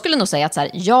åren och jag skulle nog säga att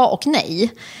ja och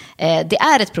nej. Det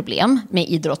är ett problem med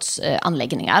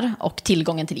idrottsanläggningar och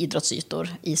tillgången till idrottsytor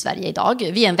i Sverige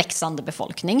idag. Vi är en växande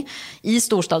befolkning. I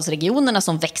storstadsregionerna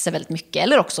som växer väldigt mycket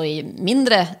eller också i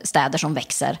mindre städer som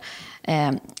växer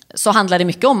så handlar det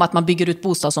mycket om att man bygger ut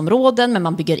bostadsområden men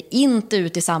man bygger inte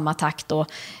ut i samma takt och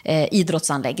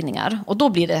idrottsanläggningar. Och då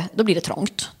blir det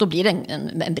trångt. Då blir det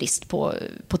en brist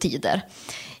på tider.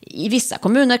 I vissa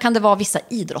kommuner kan det vara vissa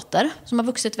idrotter som har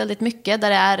vuxit väldigt mycket där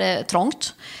det är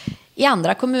trångt. I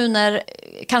andra kommuner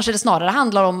kanske det snarare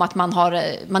handlar om att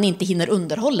man inte hinner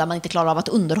underhålla, man inte klarar av att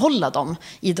underhålla de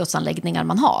idrottsanläggningar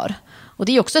man har. Och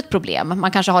det är också ett problem.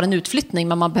 Man kanske har en utflyttning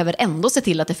men man behöver ändå se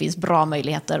till att det finns bra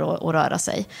möjligheter att röra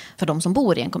sig för de som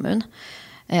bor i en kommun.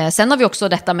 Sen har vi också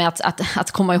detta med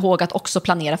att komma ihåg att också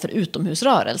planera för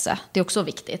utomhusrörelse. Det är också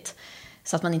viktigt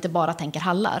så att man inte bara tänker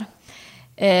hallar.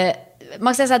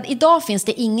 Man kan säga att idag finns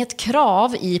det inget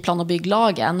krav i plan- och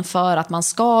bygglagen för att man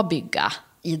ska bygga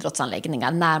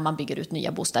idrottsanläggningar när man bygger ut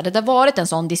nya bostäder. Det har varit en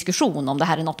sån diskussion om det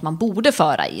här är något man borde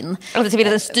föra in. Att det ska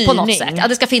finnas en styrning. På något sätt. Ja,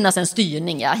 det ska finnas en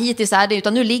styrning. Ja. Hittills är det,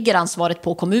 utan nu ligger ansvaret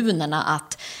på kommunerna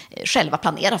att själva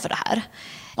planera för det här.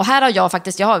 Och här har jag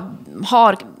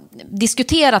har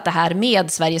diskuterat det här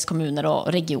med Sveriges kommuner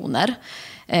och regioner.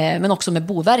 Men också med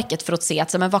Boverket för att se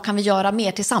att, men vad kan vi göra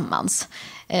mer tillsammans?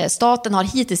 Staten har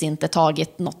hittills inte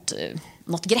tagit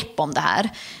något grepp om det här.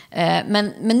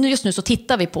 Men just nu så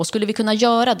tittar vi på, skulle vi kunna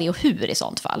göra det och hur i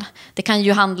sånt fall? Det kan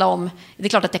ju handla om, det är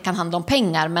klart att det kan handla om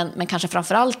pengar, men kanske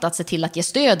framförallt att se till att ge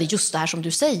stöd i just det här som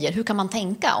du säger. Hur kan man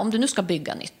tänka? Om du nu ska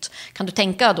bygga nytt, kan du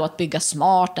tänka då att bygga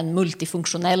smart, en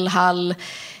multifunktionell hall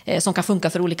som kan funka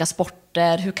för olika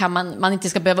sporter? Hur kan man inte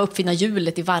ska behöva uppfinna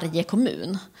hjulet i varje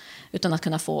kommun? Utan att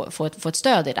kunna få ett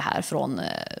stöd i det här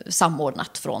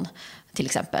samordnat från till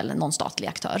exempel någon statlig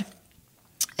aktör.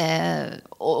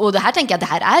 Och det här tänker jag, det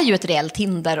här är ju ett reellt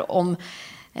hinder om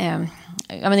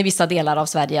i vissa delar av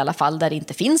Sverige i alla fall där det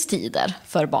inte finns tider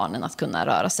för barnen att kunna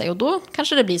röra sig. Och då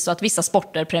kanske det blir så att vissa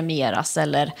sporter premieras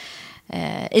eller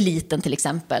eliten till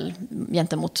exempel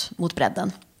gentemot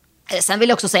bredden. Sen vill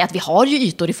jag också säga att vi har ju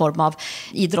ytor i form av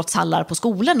idrottshallar på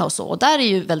skolorna och så. Och där är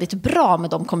ju väldigt bra med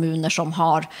de kommuner som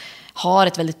har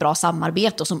ett väldigt bra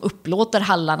samarbete och som upplåter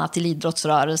hallarna till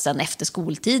idrottsrörelsen efter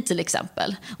skoltid till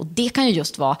exempel. Och det kan ju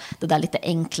just vara det där lite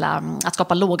enkla, att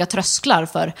skapa låga trösklar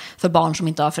för barn som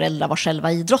inte har föräldrar var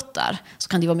själva idrottar. Så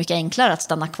kan det vara mycket enklare att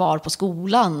stanna kvar på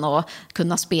skolan och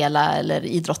kunna spela eller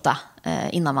idrotta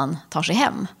innan man tar sig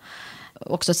hem.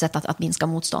 Också ett sätt att minska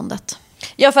motståndet.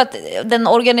 Ja, för att den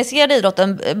organiserade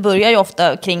idrotten börjar ju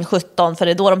ofta kring 17, för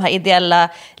det är då de här ideella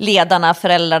ledarna,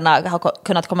 föräldrarna har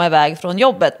kunnat komma iväg från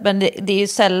jobbet. Men det är ju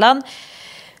sällan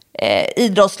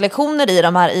idrottslektioner i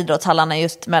de här idrottshallarna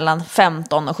just mellan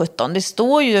 15 och 17. Det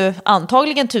står ju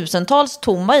antagligen tusentals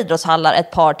tomma idrottshallar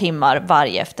ett par timmar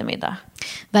varje eftermiddag.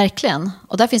 Verkligen.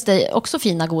 Och där finns det också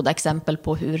fina goda exempel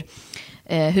på hur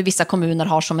vissa kommuner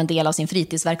har som en del av sin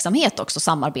fritidsverksamhet också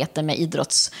samarbete med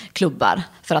idrottsklubbar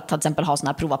för att till exempel ha sån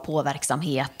här prova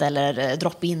på-verksamhet eller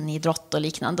drop-in idrott och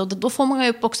liknande. Och då får man ju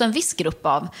upp också en viss grupp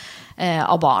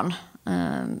av barn.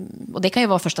 Och det kan ju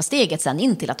vara första steget sen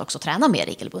in till att också träna mer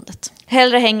regelbundet.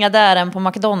 Hellre hänga där än på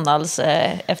McDonalds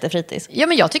efter fritids. Ja,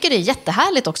 men jag tycker det är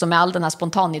jättehärligt också med all den här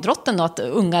spontanidrotten och att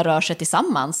unga rör sig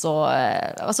tillsammans. Och,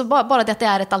 alltså bara det att det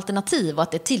är ett alternativ och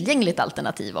att det är ett tillgängligt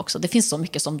alternativ också. Det finns så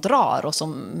mycket som drar och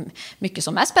mycket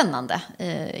som är spännande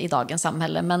i dagens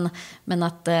samhälle. Men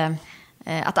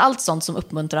att allt sånt som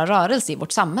uppmuntrar rörelse i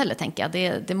vårt samhälle, tänker jag,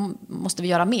 det måste vi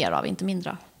göra mer av, inte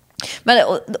mindre. Men,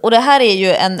 och det här är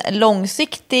ju en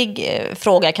långsiktig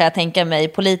fråga, kan jag tänka mig,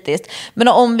 politiskt. Men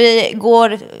om vi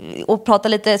går och pratar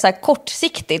lite så här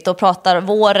kortsiktigt och pratar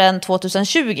våren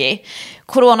 2020.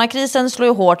 Coronakrisen slår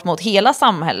ju hårt mot hela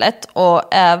samhället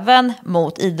och även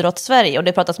mot idrottssverige. Och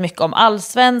det pratas mycket om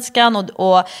allsvenskan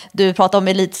och du pratar om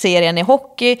elitserien i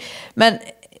hockey. Men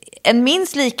en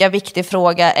minst lika viktig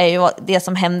fråga är ju det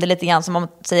som händer lite grann, som man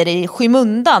säger, i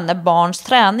skymundan när barns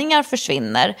träningar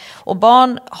försvinner. Och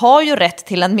barn har ju rätt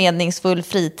till en meningsfull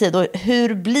fritid. Och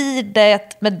hur blir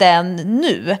det med den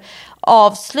nu?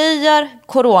 Avslöjar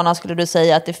corona, skulle du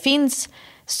säga, att det finns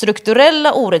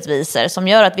strukturella orättvisor som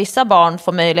gör att vissa barn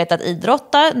får möjlighet att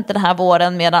idrotta den här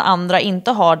våren medan andra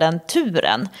inte har den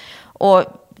turen. Och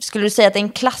skulle du säga att det är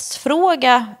en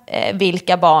klassfråga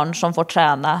vilka barn som får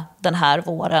träna den här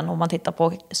våren om man tittar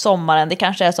på sommaren? Det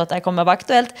kanske är så att det här kommer att vara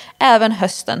aktuellt även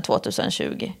hösten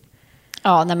 2020.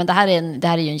 Ja, nej, men det här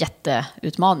är ju en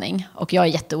jätteutmaning och jag är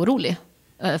jätteorolig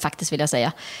faktiskt, vill jag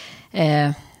säga.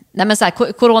 Nej, men så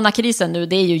här, coronakrisen nu,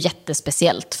 det är ju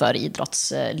jättespeciellt för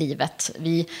idrottslivet.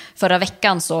 Förra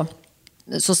veckan så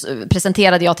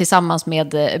presenterade jag tillsammans med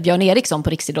Björn Eriksson på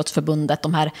Riksidrottsförbundet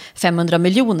de här 500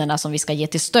 miljonerna som vi ska ge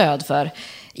till stöd för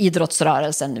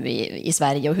idrottsrörelsen nu i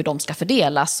Sverige och hur de ska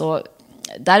fördelas. Och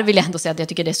där vill jag ändå säga att jag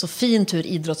tycker det är så fint hur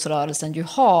idrottsrörelsen ju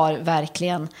har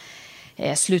verkligen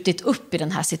slutit upp i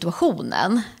den här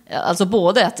situationen. Alltså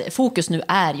både att fokus nu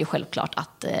är ju självklart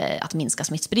att minska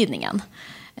smittspridningen.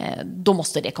 Då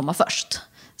måste det komma först.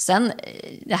 Sen,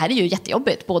 det här är ju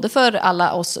jättejobbigt, både för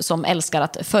alla oss som älskar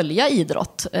att följa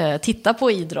idrott, titta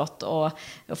på idrott och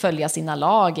följa sina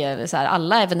lag, så här,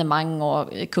 alla evenemang och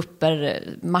kupper,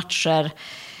 matcher,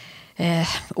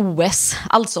 OS,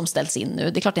 allt som ställs in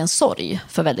nu. Det är klart det är en sorg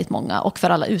för väldigt många och för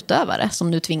alla utövare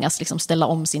som nu tvingas liksom ställa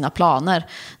om sina planer.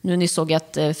 Nu såg jag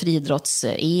att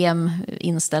friidrotts-EM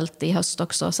inställt i höst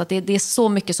också, så att det är så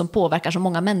mycket som påverkar så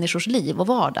många människors liv och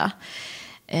vardag.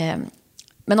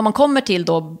 Men om man kommer till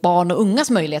då barn och ungas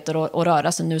möjligheter att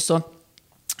röra sig nu, så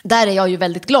där är jag ju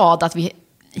väldigt glad att vi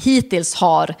hittills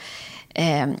har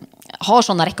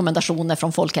sådana rekommendationer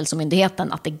från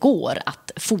Folkhälsomyndigheten att det går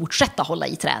att fortsätta hålla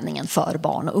i träningen för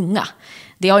barn och unga.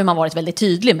 Det har ju man varit väldigt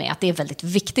tydlig med, att det är väldigt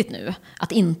viktigt nu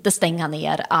att inte stänga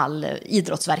ner all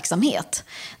idrottsverksamhet.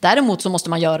 Däremot så måste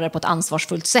man göra det på ett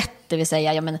ansvarsfullt sätt, det vill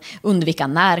säga undvika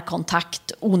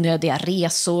närkontakt, onödiga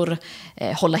resor,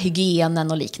 hålla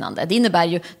hygienen och liknande. Det innebär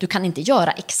ju, du kan inte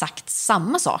göra exakt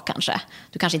samma sak kanske.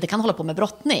 Du kanske inte kan hålla på med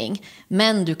brottning,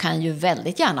 men du kan ju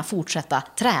väldigt gärna fortsätta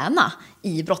träna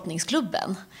i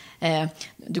brottningsklubben.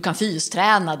 Du kan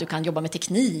fysträna, du kan jobba med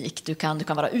teknik, du kan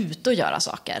vara ute och göra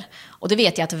saker. Och det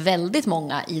vet jag att väldigt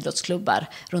många idrottsklubbar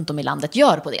runt om i landet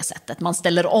gör på det sättet. Man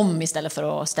ställer om istället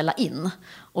för att ställa in.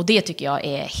 Och det tycker jag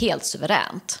är helt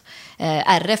suveränt.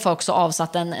 RF har också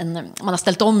avsatt man har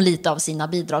ställt om lite av sina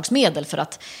bidragsmedel för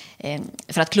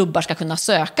att klubbar ska kunna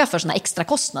söka för såna extra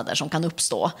kostnader som kan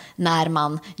uppstå när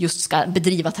man just ska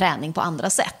bedriva träning på andra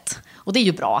sätt. Och det är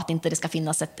ju bra att inte det ska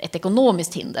finnas ett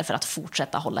ekonomiskt hinder för att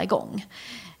fortsätta hålla igång.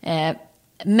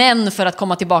 Men för att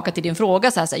komma tillbaka till din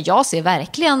fråga, så här, jag ser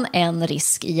verkligen en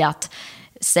risk i att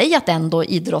säga att ändå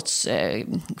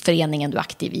idrottsföreningen du är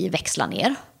aktiv i växlar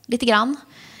ner lite grann.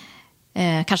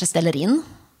 Kanske ställer in.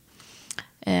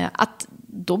 Att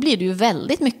då blir du ju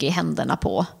väldigt mycket i händerna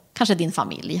på kanske din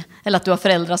familj. Eller att du har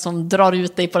föräldrar som drar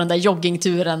ut dig på den där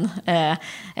joggingturen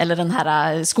eller den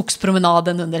här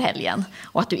skogspromenaden under helgen.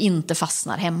 Och att du inte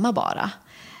fastnar hemma bara.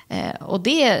 Och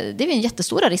det är en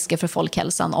jättestora risker för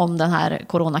folkhälsan om den här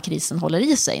coronakrisen håller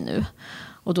i sig nu.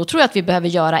 Och då tror jag att vi behöver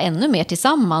göra ännu mer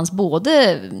tillsammans,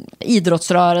 både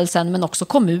idrottsrörelsen men också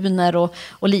kommuner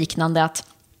och liknande,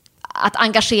 att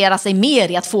engagera sig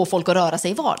mer i att få folk att röra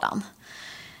sig i vardagen.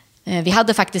 Vi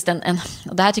hade faktiskt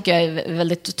och det här tycker jag är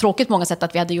väldigt tråkigt på många sätt,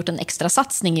 att vi hade gjort en extra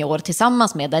satsning i år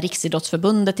tillsammans med där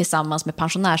Riksidrottsförbundet tillsammans med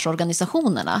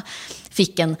pensionärsorganisationerna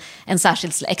fick en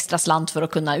särskild extra slant för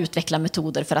att kunna utveckla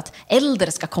metoder för att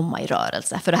äldre ska komma i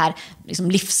rörelse, för det här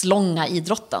liksom livslånga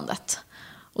idrottandet.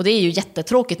 Och det är ju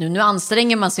jättetråkigt nu. Nu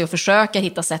anstränger man sig och försöker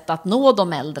hitta sätt att nå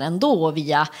de äldre ändå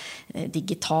via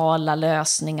digitala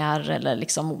lösningar eller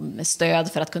liksom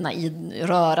stöd för att kunna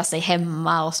röra sig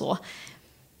hemma och så.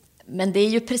 Men det är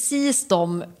ju precis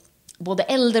de, både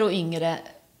äldre och yngre,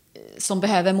 som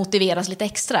behöver motiveras lite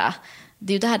extra.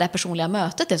 Det är ju det här personliga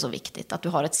mötet är så viktigt. Att du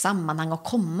har ett sammanhang att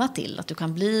komma till. Att du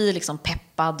kan bli liksom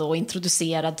peppad och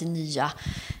introducerad till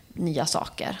nya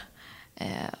saker.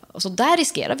 Och så där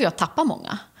riskerar vi att tappa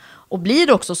många. Och blir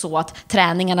det också så att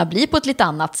träningarna blir på ett lite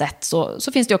annat sätt,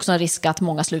 så finns det också en risk att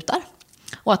många slutar.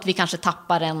 Och att vi kanske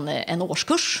tappar en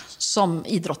årskurs som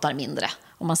idrottar mindre,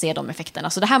 om man ser de effekterna.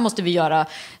 Så det här måste vi göra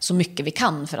så mycket vi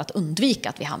kan för att undvika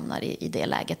att vi hamnar i det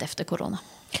läget efter corona.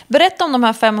 Berätta om de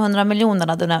här 500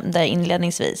 miljonerna du nämnde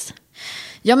inledningsvis.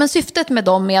 Ja, men syftet med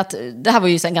dem är att, det här var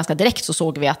ju sen ganska direkt, så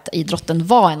såg vi att idrotten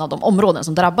var en av de områden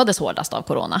som drabbades hårdast av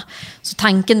corona. Så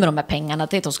tanken med de här pengarna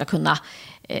är att de ska kunna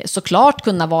såklart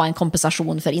kunna vara en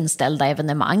kompensation för inställda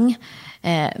evenemang.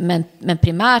 Men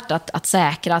primärt att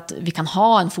säkra att vi kan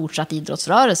ha en fortsatt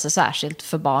idrottsrörelse, särskilt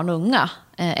för barn och unga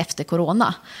efter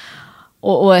corona.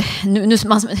 Och nu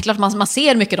klart man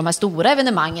ser mycket de här stora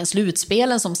evenemangen,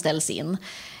 slutspelen som ställs in.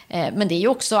 Men det är ju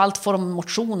också allt från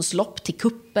motionslopp till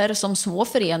kupper som små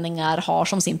föreningar har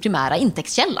som sin primära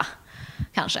intäktskälla,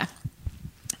 kanske.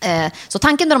 Så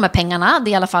tanken med de här pengarna, det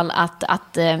är i alla fall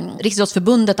att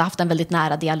Riksidrottsförbundet har haft en väldigt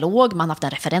nära dialog, man har haft en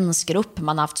referensgrupp,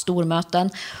 man har haft stormöten,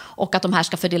 och att de här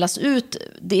ska fördelas ut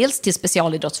dels till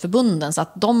specialidrottsförbunden så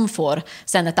att de får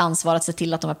sen ett ansvar att se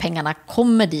till att de här pengarna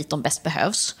kommer dit de bäst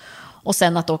behövs, och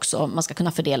sen att också man ska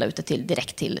kunna fördela ut det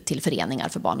direkt till föreningar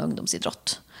för barn- och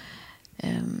ungdomsidrott.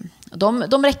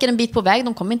 De räcker en bit på väg,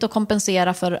 de kommer inte att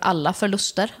kompensera för alla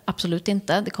förluster, absolut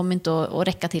inte, det kommer inte att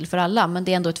räcka till för alla, men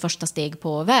det är ändå ett första steg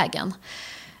på vägen.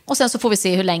 Och sen så får vi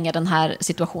se hur länge den här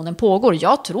situationen pågår.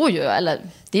 Jag tror ju, eller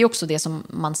det är också det som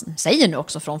man säger nu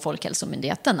också från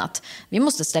Folkhälsomyndigheten, att vi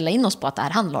måste ställa in oss på att det här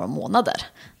handlar om månader.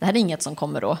 Det här är inget som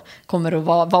kommer att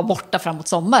vara borta framåt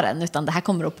sommaren, utan det här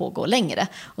kommer att pågå längre.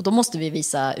 Och då måste vi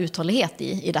visa uthållighet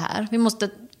i det här. Vi måste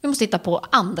hitta på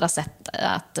andra sätt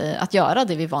att göra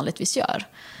det vi vanligtvis gör.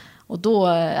 Och då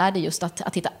är det just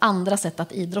att hitta andra sätt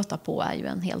att idrotta på är ju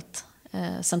en helt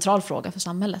central fråga för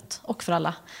samhället. Och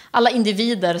för alla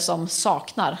individer som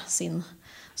saknar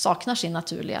sin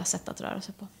naturliga sätt att röra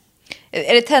sig på.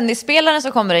 Är det tennisspelaren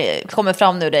som kommer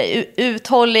fram nu, det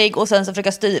uthållig och sen så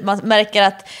försöka styra, man märker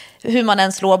att hur man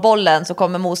än slår bollen så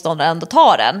kommer motståndaren ändå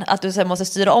ta den, att du sen måste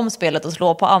styra om spelet och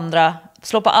slå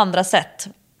på andra sätt?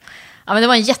 Ja, men det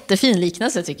var en jättefin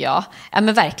liknelse tycker jag. Ja,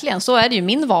 men verkligen, så är det ju.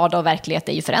 Min vardag och verklighet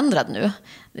är ju förändrad nu.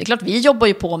 Det är klart, vi jobbar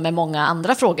ju på med många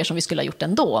andra frågor som vi skulle ha gjort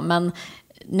ändå, men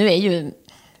nu är ju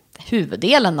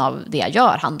huvuddelen av det jag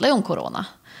gör handlar ju om corona.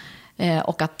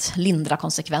 Och att lindra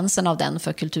konsekvenserna av den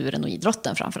för kulturen och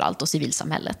idrotten framförallt, och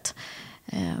civilsamhället.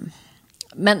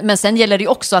 Men sen gäller det ju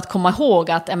också att komma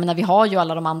ihåg att vi har ju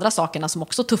alla de andra sakerna som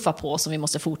också tuffar på, som vi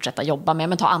måste fortsätta jobba med.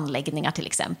 Men ta anläggningar till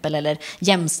exempel, eller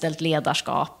jämställt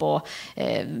ledarskap och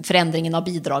förändringen av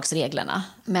bidragsreglerna.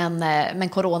 Men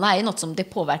corona är något som det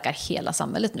påverkar hela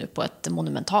samhället nu på ett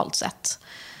monumentalt sätt.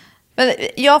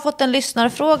 Jag har fått en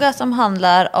lyssnarfråga som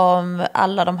handlar om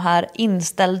alla de här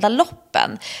inställda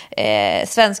loppen.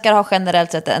 Svenskar har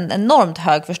generellt sett en enormt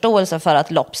hög förståelse för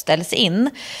att lopp ställs in.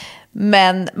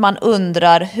 Men man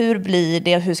undrar, hur blir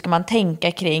det, hur ska man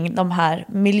tänka kring de här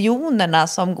miljonerna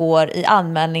som går i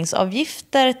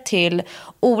anmälningsavgifter till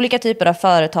olika typer av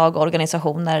företag och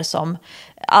organisationer som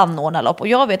anordnar lopp. Och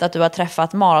jag vet att du har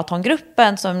träffat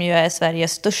Maratongruppen som ju är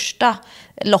Sveriges största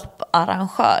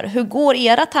lopparrangör. Hur går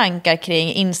era tankar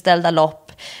kring inställda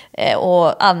lopp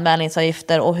och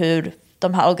anmälningsavgifter och hur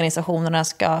de här organisationerna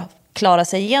ska klara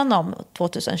sig igenom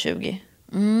 2020?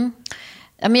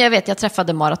 Ja, men jag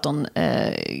träffade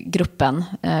Maratongruppen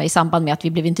i samband med att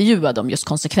vi blev intervjuade om just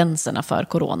konsekvenserna för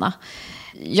corona.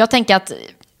 Jag tänker att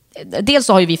dels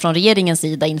så har ju vi från regeringens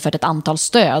sida infört ett antal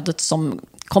stöd som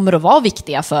kommer att vara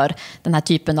viktiga för den här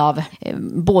typen av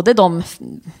både de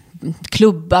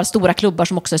stora klubbar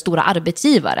som också är stora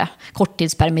arbetsgivare.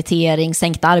 Korttidspermittering,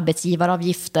 sänkta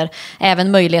arbetsgivaravgifter,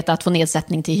 även möjlighet att få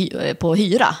nedsättning på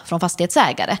hyra från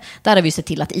fastighetsägare. Där har vi sett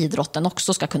till att idrotten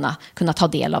också ska kunna ta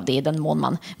del av det i den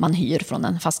mån man hyr från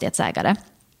en fastighetsägare.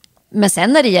 Men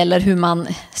sen när det gäller hur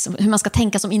man ska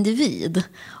tänka som individ,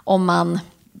 om man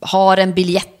har en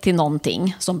biljett till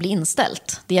någonting som blir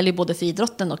inställt. Det gäller ju både för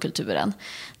idrotten och kulturen.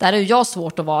 Där är ju jag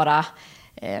svårt att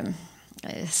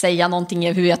säga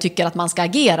någonting hur jag tycker att man ska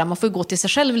agera. Man får gå till sig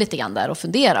själv lite grann där och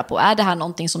fundera på, är det här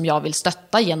någonting som jag vill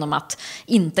stötta genom att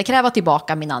inte kräva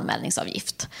tillbaka min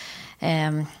anmälningsavgift?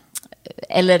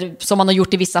 Eller som man har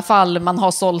gjort i vissa fall, man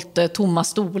har sålt tomma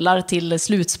stolar till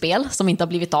slutspel som inte har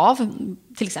blivit av.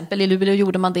 Till exempel i Luleå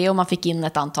gjorde man det och man fick in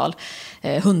ett antal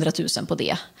 100 000 på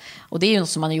det. Och det är ju något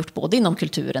som man har gjort både inom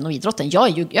kulturen och idrotten.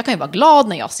 Jag kan ju vara glad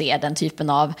när jag ser den typen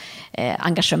av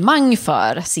engagemang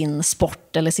för sin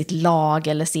sport eller sitt lag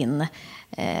eller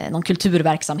någon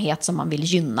kulturverksamhet som man vill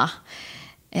gynna.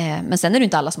 Men sen är det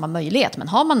inte alla som har möjlighet. Men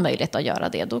har man möjlighet att göra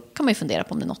det, då kan man ju fundera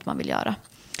på om det är något man vill göra.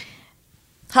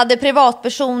 Hade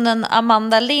privatpersonen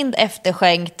Amanda Lind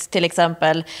efterskänkt till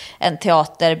exempel en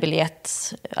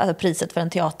teaterbiljett, alltså priset för en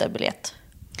teaterbiljett?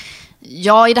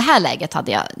 Ja, i det här läget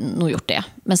hade jag nog gjort det.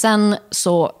 Men sen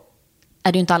så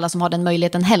är det ju inte alla som har den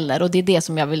möjligheten heller. Och det är det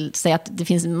som jag vill säga, att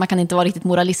man kan inte vara riktigt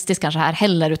moralistisk kanske här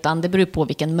heller, utan det beror på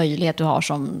vilken möjlighet du har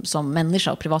som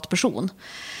människa och privatperson.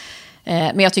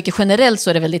 Men jag tycker generellt så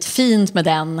är det väldigt fint med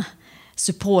den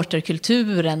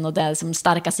supporterkulturen och det som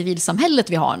starka civilsamhället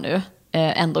vi har nu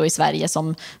ändå i Sverige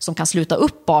som kan sluta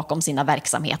upp bakom sina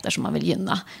verksamheter som man vill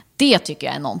gynna. Det tycker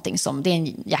jag är någonting det är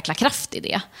en jäkla kraft i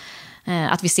det.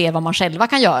 Att vi ser vad man själva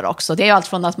kan göra också. Det är allt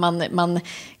från att man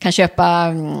kan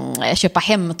köpa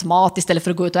hämtmat istället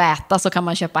för att gå ut och äta, så kan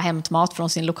man köpa hämtmat från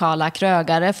sin lokala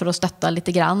krögare för att stötta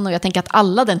lite grann. Och jag tänker att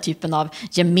alla den typen av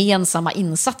gemensamma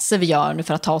insatser vi gör nu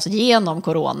för att ta oss igenom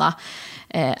corona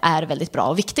är väldigt bra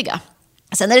och viktiga.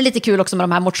 Sen är det lite kul också med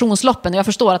de här motionsloppen. Jag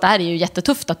förstår att det här är ju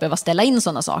jättetufft att behöva ställa in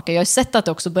sådana saker. Jag har ju sett att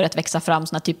det också börjat växa fram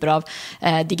såna typer av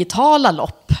digitala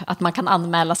lopp. Att man kan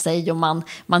anmäla sig och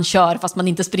man kör fast man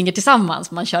inte springer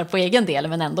tillsammans. Man kör på egen del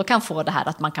men ändå kan få det här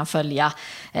att man kan följa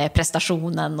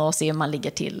prestationen och se hur man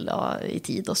ligger till i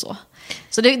tid och så.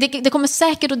 Så det kommer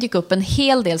säkert att dyka upp en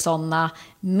hel del sådana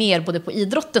mer både på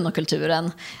idrotten och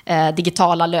kulturen.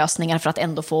 Digitala lösningar för att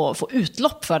ändå få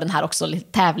utlopp för den här också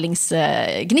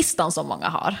tävlingsgnistan som många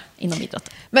har inom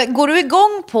idrotten. Men går du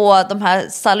igång på de här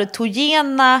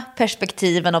salutogena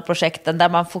perspektiven och projekten där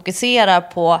man fokuserar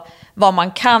på vad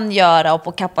man kan göra och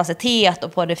på kapacitet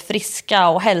och på det friska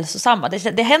och hälsosamma?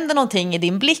 Det händer någonting i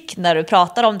din blick när du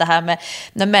pratar om det här med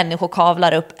när människor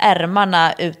kavlar upp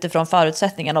ärmarna utifrån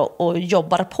förutsättningarna och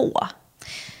jobbar på.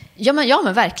 Ja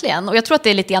men verkligen. Och jag tror att det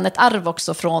är lite grann ett arv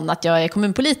också från att jag är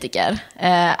kommunpolitiker.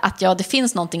 Att det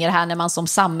finns någonting i det här när man som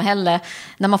samhälle,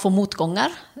 när man får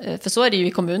motgångar. För så är det ju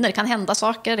i kommuner, det kan hända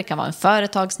saker. Det kan vara en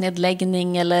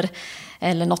företagsnedläggning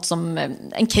eller något som,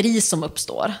 en kris som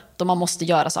uppstår. Då man måste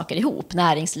göra saker ihop.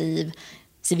 Näringsliv,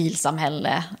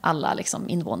 civilsamhälle, alla liksom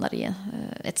invånare i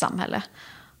ett samhälle.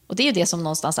 Och det är ju det som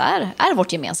någonstans är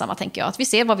vårt gemensamma, tänker jag. Att vi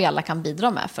ser vad vi alla kan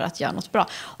bidra med för att göra något bra.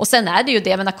 Och sen är det ju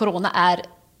det, när corona är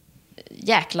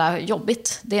jäkla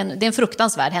jobbigt. Det är en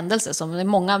fruktansvärd händelse. Som det är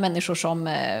många människor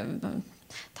som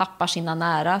tappar sina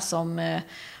nära, som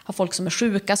har folk som är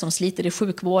sjuka, som sliter i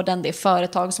sjukvården. Det är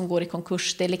företag som går i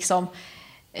konkurs. Det är liksom...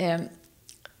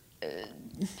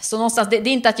 Så någonstans, det är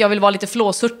inte att jag vill vara lite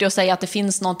flåshurtig och säga att det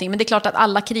finns någonting, men det är klart att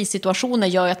alla krissituationer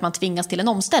gör att man tvingas till en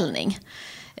omställning.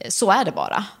 Så är det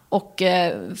bara. Och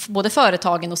både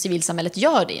företagen och civilsamhället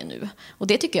gör det nu. Och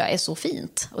det tycker jag är så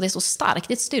fint. Och det är så starkt,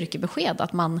 det är ett styrkebesked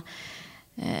att man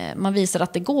visar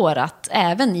att det går att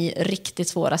även i riktigt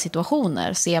svåra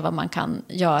situationer se vad man kan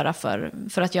göra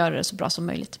för att göra det så bra som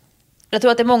möjligt. Jag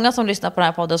tror att det är många som lyssnar på den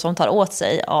här podden som tar åt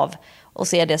sig av och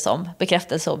ser det som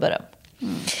bekräftelse och beröm.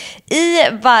 I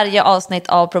varje avsnitt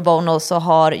av Pro Bono så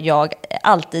har jag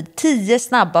alltid 10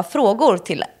 snabba frågor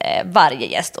till varje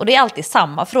gäst. Och det är alltid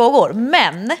samma frågor.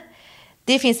 Men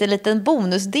det finns en liten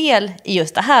bonusdel i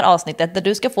just det här avsnittet där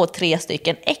du ska få 3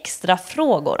 stycken extra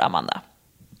frågor, Amanda.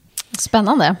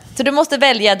 Spännande. Så du måste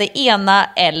välja det ena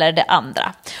eller det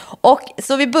andra. Och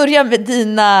så vi börjar med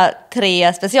dina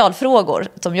 3 specialfrågor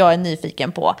som jag är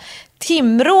nyfiken på.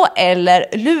 Timrå eller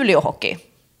Luleå hockey?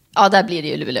 Ja, där blir det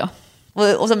ju Luleå.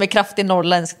 Och som är kraftig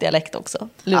norrländsk dialekt också.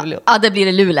 Luleå. Ja, det blir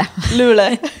det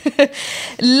Luleå.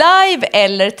 Live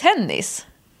eller tennis?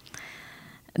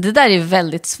 Det där är ju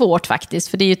väldigt svårt faktiskt,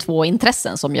 för det är ju 2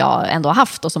 intressen som jag ändå har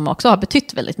haft och som också har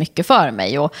betytt väldigt mycket för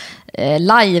mig. Och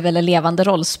live eller levande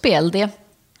rollspel, det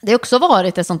har också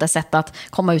varit ett sånt där sätt att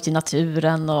komma ut i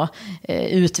naturen och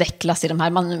utvecklas i de här.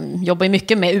 Man jobbar ju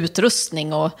mycket med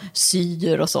utrustning och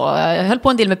syr och så. Jag höll på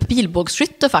en del med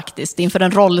pilbågsskytte faktiskt inför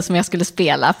en roll som jag skulle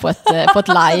spela på ett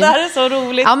live. Det här är så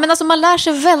roligt. Ja, men alltså man lär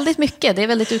sig väldigt mycket. Det är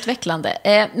väldigt utvecklande.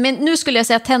 Men nu skulle jag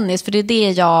säga tennis, för det är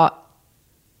det jag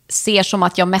ser som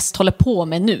att jag mest håller på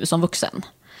med nu som vuxen.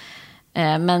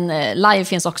 Men live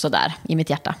finns också där i mitt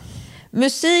hjärta.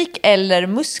 Musik eller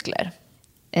muskler?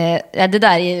 Det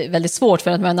där är väldigt svårt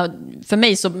för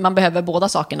mig, så man behöver båda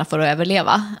sakerna för att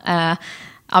överleva.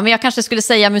 Ja, men jag kanske skulle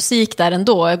säga musik där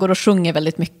ändå. Jag går och sjunger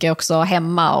väldigt mycket också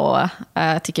hemma och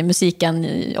jag tycker musiken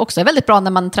också är väldigt bra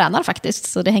när man tränar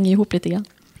faktiskt, så det hänger ihop lite grann.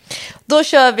 Då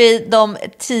kör vi de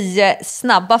 10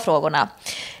 snabba frågorna.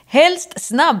 Helst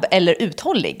snabb eller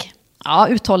uthållig? Ja,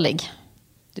 uthållig.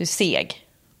 Du är seg.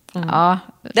 Ja.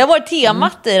 Det har varit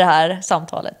temat i det här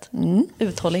samtalet.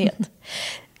 Uthållighet.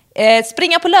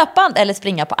 Springa på löpband eller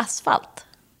springa på asfalt?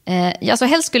 Så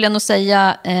helst skulle jag nog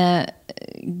säga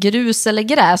grus eller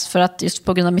gräs, för att just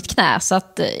på grund av mitt knä. Så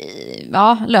att,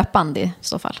 löpband i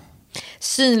så fall.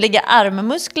 Synliga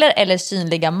armmuskler eller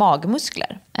synliga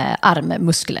magmuskler?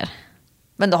 Armmuskler.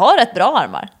 Men du har rätt bra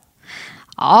armar.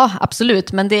 Ja,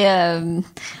 absolut. Men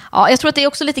jag tror att det är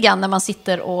också lite grann när man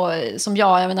sitter och, som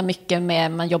jag menar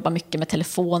man jobbar mycket med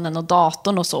telefonen och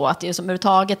datorn och så, att det är som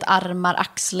överhuvudtaget armar,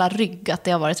 axlar, rygg, att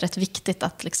det har varit rätt viktigt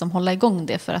att liksom hålla igång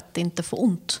det för att det inte får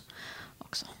ont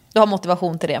också. Du har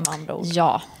motivation till det med andra ord.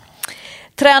 Ja.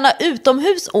 Träna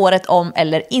utomhus året om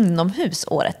eller inomhus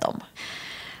året om?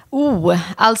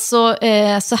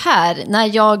 Så här,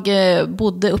 när jag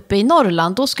bodde uppe i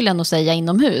Norrland, då skulle jag nog säga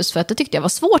inomhus, för att det tyckte jag var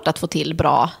svårt att få till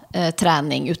bra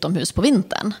träning utomhus på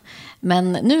vintern.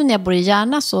 Men nu när jag bor i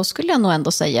Järna så skulle jag nog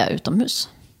ändå säga utomhus.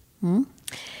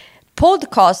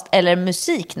 Podcast eller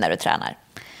musik när du tränar?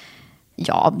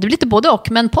 Ja, det blir lite både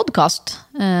och, men podcast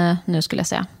nu skulle jag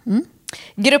säga.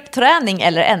 Gruppträning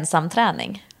eller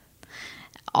ensamträning?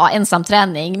 Ja,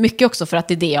 ensamträning. Mycket också för att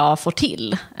det är det jag får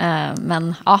till.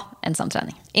 Men ja,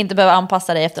 ensamträning. Inte behöva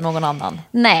anpassa dig efter någon annan?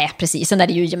 Nej, precis. Sen är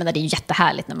det ju, det är ju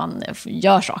jättehärligt när man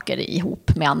gör saker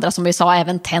ihop med andra. Som vi sa,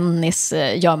 även tennis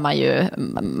gör man ju.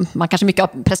 Man kanske mycket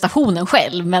av prestationen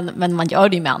själv, men man gör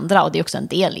det ju med andra. Och det är också en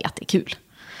del i att det är kul.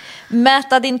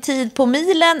 Mäta din tid på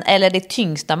milen eller ditt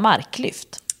tyngsta marklyft?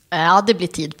 Ja, det blir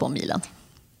tid på milen.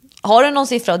 Har du någon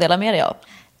siffra att dela med dig av?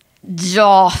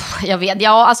 Ja, jag vet.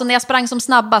 Ja, alltså när jag sprang som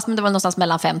snabbast, men det var någonstans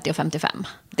mellan 50 och 55.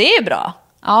 Det är bra.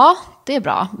 Ja, det är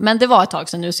bra. Men det var ett tag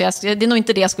sedan nu, så det är nog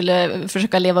inte det jag skulle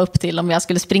försöka leva upp till om jag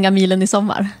skulle springa milen i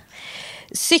sommar.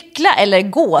 Cykla eller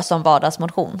gå som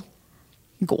vardagsmotion?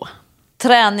 Gå.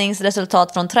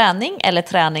 Träningsresultat från träning eller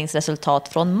träningsresultat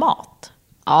från mat?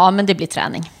 Ja, men det blir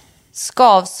träning.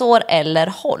 Skavsår eller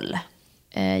håll?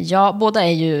 Ja, båda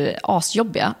är ju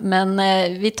asjobbiga. Men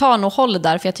vi tar nog håll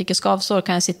där, för jag tycker skavsår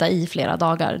kan jag sitta i flera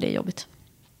dagar. Det är jobbigt.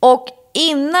 Och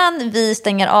innan vi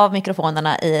stänger av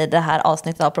mikrofonerna i det här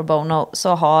avsnittet av Pro Bono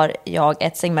så har jag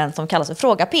ett segment som kallas för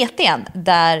Fråga PT:n,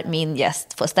 där min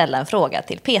gäst får ställa en fråga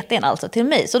till PT:n, alltså till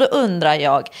mig. Så då undrar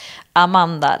jag,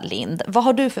 Amanda Lind, vad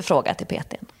har du för fråga till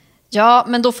PT:n? Ja,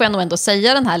 men då får jag nog ändå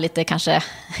säga den här lite kanske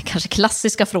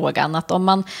klassiska frågan. Att om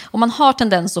man har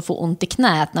tendens att få ont i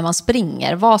knät när man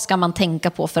springer, vad ska man tänka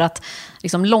på för att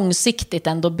liksom långsiktigt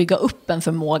ändå bygga upp en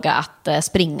förmåga att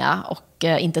springa och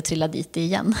inte trilla dit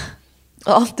igen?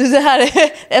 Ja, det här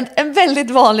är en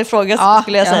väldigt vanlig fråga,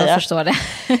 skulle jag säga. Jag förstår det.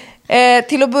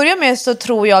 Till att börja med så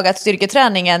tror jag att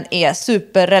styrketräningen är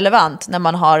superrelevant när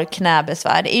man har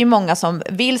knäbesvär. Det är ju många som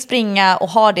vill springa och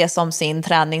har det som sin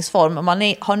träningsform. Och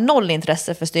man har noll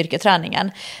intresse för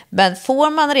styrketräningen. Men får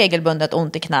man regelbundet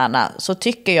ont i knäna så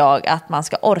tycker jag att man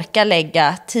ska orka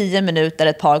lägga 10 minuter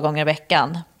ett par gånger i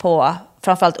veckan på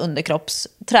framförallt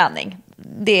underkroppsträning.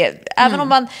 Även om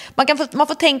man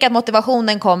får tänka att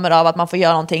motivationen kommer av att man får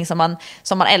göra någonting som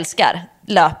man älskar,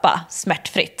 löpa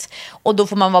smärtfritt. Och då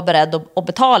får man vara beredd att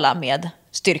betala med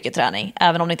styrketräning,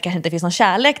 även om det kanske inte finns någon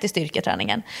kärlek till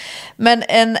styrketräningen. Men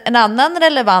en annan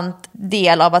relevant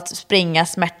del av att springa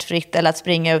smärtfritt eller att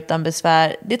springa utan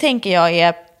besvär, det tänker jag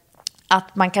är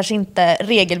att man kanske inte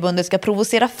regelbundet ska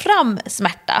provocera fram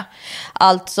smärta.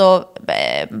 Alltså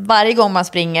varje gång man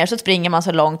springer man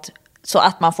så långt så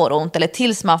att man får ont, eller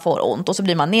tills man får ont, och så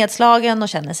blir man nedslagen och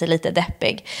känner sig lite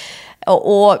deppig.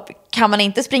 Och kan man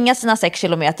inte springa sina 6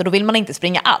 kilometer, då vill man inte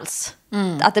springa alls.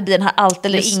 Att det blir den här allt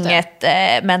eller inget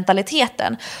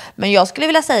mentaliteten. Men jag skulle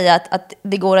vilja säga att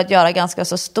det går att göra ganska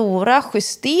så stora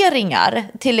justeringar.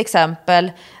 Till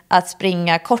exempel att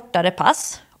springa kortare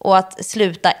pass och att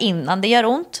sluta innan det gör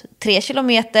ont. 3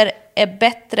 kilometer är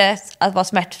bättre att vara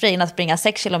smärtfri än att springa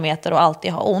 6 kilometer och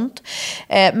alltid ha ont.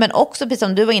 Men också, precis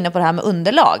som du var inne på det här med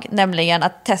underlag, nämligen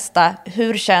att testa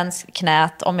hur känns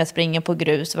knät om jag springer på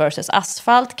grus versus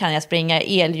asfalt. Kan jag springa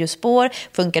i elljusspår?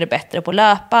 Funkar det bättre på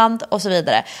löpband? Och så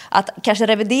vidare. Att kanske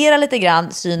revidera lite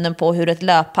grann synen på hur ett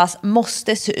löppass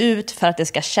måste se ut för att det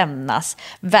ska kännas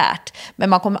värt. Men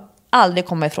man kommer aldrig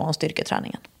komma ifrån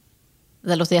styrketräningen.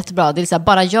 Det låter jättebra. Det är så här,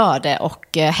 bara gör det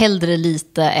och hellre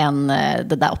lite än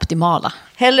det där optimala.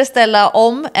 Hellre ställa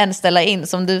om än ställa in,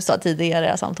 som du sa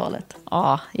tidigare i samtalet.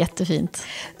 Ja, jättefint.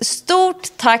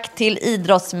 Stort tack till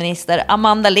idrottsminister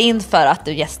Amanda Lind för att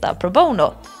du gästar Pro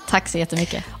Bono. Tack så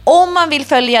jättemycket. Om man vill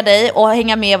följa dig och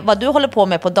hänga med vad du håller på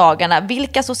med på dagarna,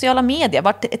 vilka sociala medier,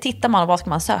 vart tittar man och vad ska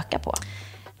man söka på?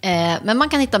 Men man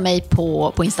kan hitta mig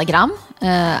på Instagram,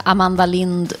 Amanda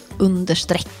Lind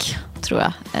 _ tror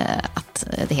jag att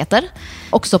det heter.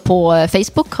 Också på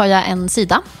Facebook har jag en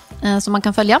sida som man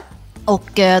kan följa. Och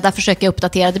där försöker jag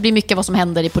uppdatera. Det blir mycket vad som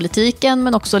händer i politiken,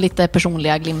 men också lite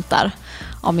personliga glimtar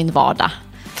av min vardag.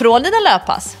 Från dina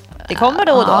löppass? Det kommer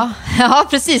då och då. Ja,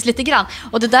 precis, lite grann.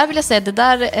 Och det där vill jag säga,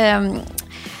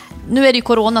 nu är det ju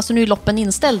corona så nu är loppen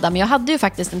inställda, men jag hade ju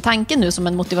faktiskt en tanke nu som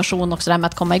en motivation också där med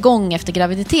att komma igång efter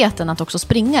graviditeten, att också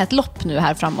springa ett lopp nu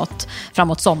här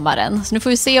framåt sommaren. Så nu får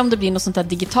vi se om det blir något sånt här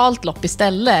digitalt lopp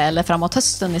istället eller framåt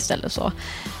hösten istället så.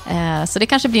 Så det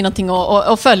kanske blir någonting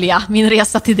att följa min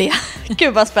resa till det.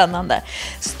 Gud vad spännande.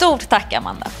 Stort tack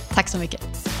Amanda. Tack så mycket.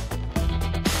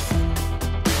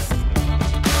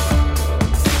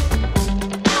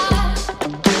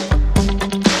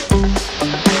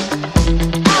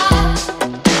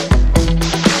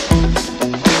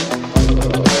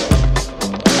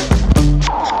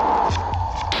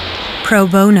 Pro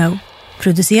Bono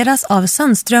produceras av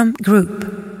Sandström Group.